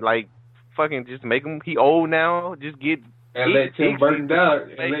Batman, like. Fucking just make him. He old now. Just get and let Tim Burton direct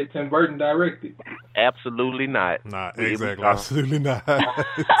it. Absolutely not. Not exactly. Absolutely not.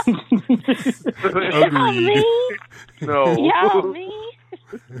 Agreed. No. Y'all me.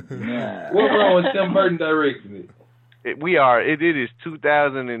 What's wrong with Tim Burton directing it? We are. It is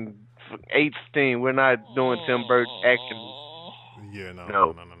 2018. We're not doing Tim Burton acting. Yeah.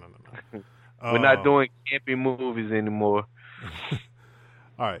 No. We're not doing campy movies anymore.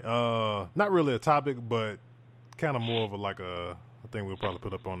 All right, not really a topic, but kind of more of a thing we'll probably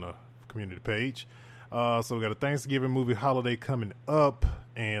put up on the community page. So we got a Thanksgiving movie holiday coming up,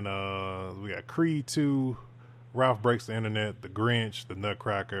 and we got Creed 2, Ralph Breaks the Internet, The Grinch, The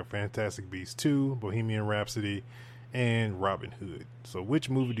Nutcracker, Fantastic Beasts 2, Bohemian Rhapsody, and Robin Hood. So which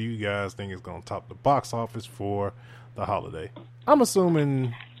movie do you guys think is going to top the box office for the holiday? I'm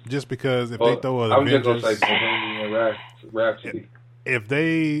assuming just because if they throw an Avengers... I'm just going to say Bohemian Rhapsody. If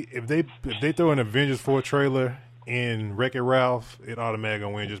they throw an Avengers 4 trailer in Wreck-It Ralph, it automatically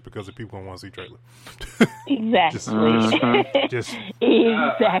gonna win just because the people want to see trailer. Exactly. just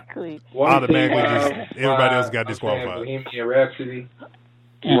exactly. Automatically, everybody else got disqualified. Bohemian Rhapsody.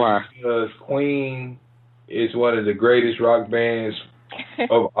 Why? Because Queen is one of the greatest rock bands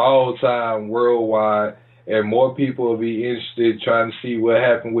of all time worldwide, and more people will be interested trying to see what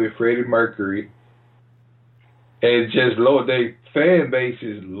happened with Freddie Mercury. And just their fan base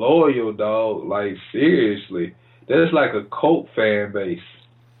is loyal, dog. Like, seriously. That's like a cult fan base.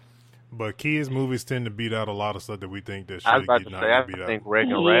 But kids' movies tend to beat out a lot of stuff that we think that should I was about to say, I think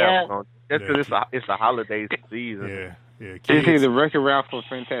Wreck-It Ralph. Just because it's a holiday season. Yeah. Kids. It's either Wreck-It Ralph or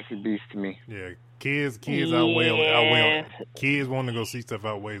Fantastic Beasts to me. Yeah. Kids outweigh. Kids wanting to go see stuff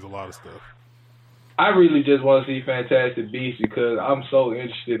outweighs a lot of stuff. I really just want to see Fantastic Beasts because I'm so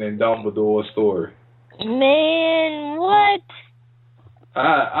interested in Dumbledore's story. Man, what?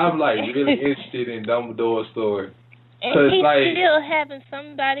 I'm like really interested in Dumbledore's story. And he's still having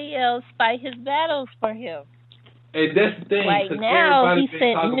somebody else fight his battles for him. And that's the thing. Like now, everybody's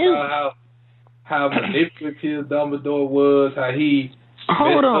been talking about how manipulative Dumbledore was, how he...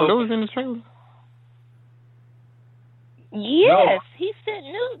 Hold on, that was in the trailer. Yes, he sent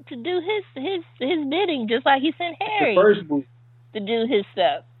Newt to do his bidding, just like he sent Harry the first movie. to do his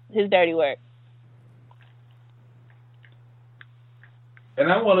stuff. his dirty work. And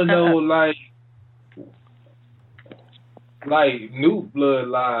I want to know, like new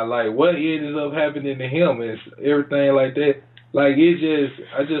bloodline, like what ended up happening to him and everything like that. Like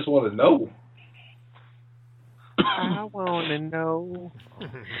I just want to know. I want to know.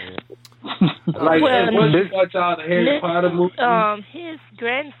 Like, Well, once you watch all the Harry Potter movies, his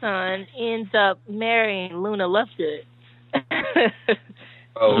grandson ends up marrying Luna Lovegood.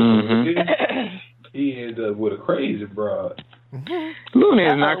 he ended up with a crazy broad.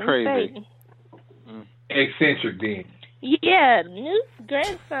 Luna is not crazy. Eccentric then. Yeah, Newt's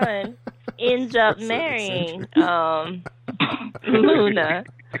grandson ends up marrying Luna.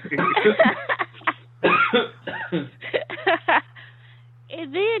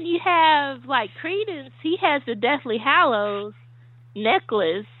 And then you have, like, Credence. He has the Deathly Hallows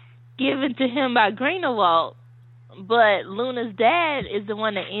necklace given to him by Greenewalt, but Luna's dad is the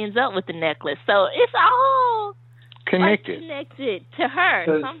one that ends up with the necklace. So it's all connected to her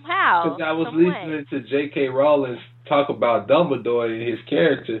somehow. Because I was listening to J.K. Rowling talk about Dumbledore and his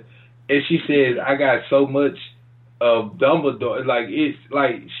character, and she said, I got so much of Dumbledore. Like, it's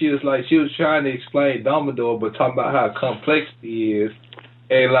like she was trying to explain Dumbledore, but talking about how complex he is.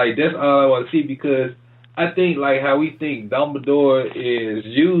 And, like, that's all I want to see, because I think, like, how we think Dumbledore is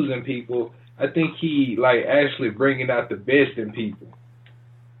using people, I think he, like, actually bringing out the best in people.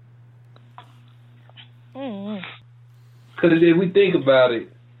 Because if we think about it,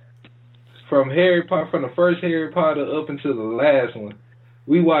 from the first Harry Potter up until the last one,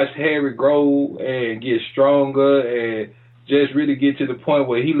 we watched Harry grow and get stronger and just really get to the point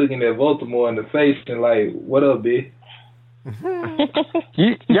where he looking at Voldemort in the face and like, what up, bitch?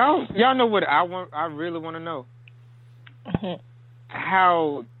 Y'all know what I really want to know?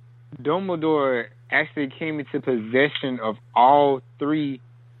 How Dumbledore actually came into possession of all three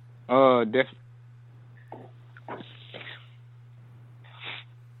Deathly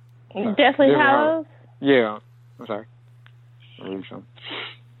Hallows? Yeah. I'm sorry.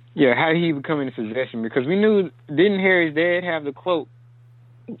 Yeah, how did he become into possession? Because we knew, didn't Harry's dad have the cloak?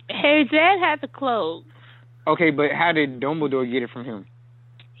 Harry's dad had the cloak. Okay, but how did Dumbledore get it from him?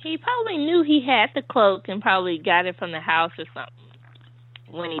 He probably knew he had the cloak and probably got it from the house or something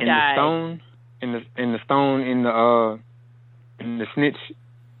when he died. In the stone in the snitch.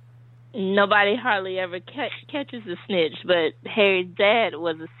 Nobody hardly ever catches a snitch, but Harry's dad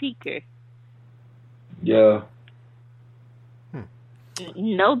was a seeker. Yeah.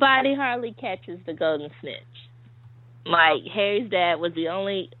 Nobody hardly catches the golden snitch. Like, Harry's dad was the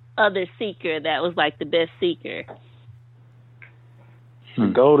only other seeker that was like the best seeker.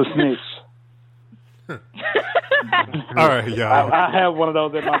 Golden snitch. All right, y'all. I have one of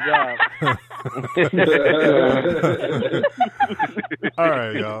those at my job. All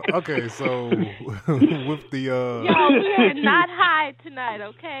right, y'all. Okay, so with the Yo, we are not high tonight,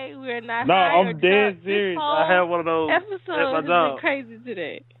 okay? We are not high. No, I'm dead serious. I have one of those episode at my has job. been crazy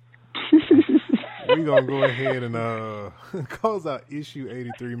today. we're gonna go ahead and close out issue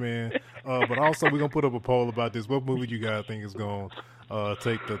 83, man. But also we're gonna put up a poll about this. What movie you guys think is gonna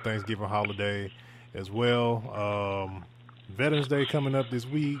take the Thanksgiving holiday as well? Veterans Day coming up this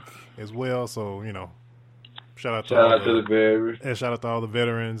week as well, so shout out to the veterans, and shout out to all the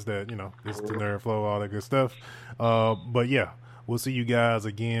veterans that listen to Nerd Flow, all that good stuff. But yeah, we'll see you guys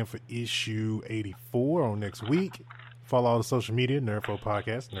again for issue 84 on next week. Follow all the social media, Nerd Flow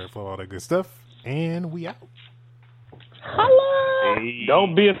Podcast, Nerd Flow, all that good stuff, and we out. Hello. Hey.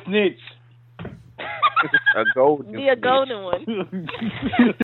 Don't be a snitch. A golden Be a golden one.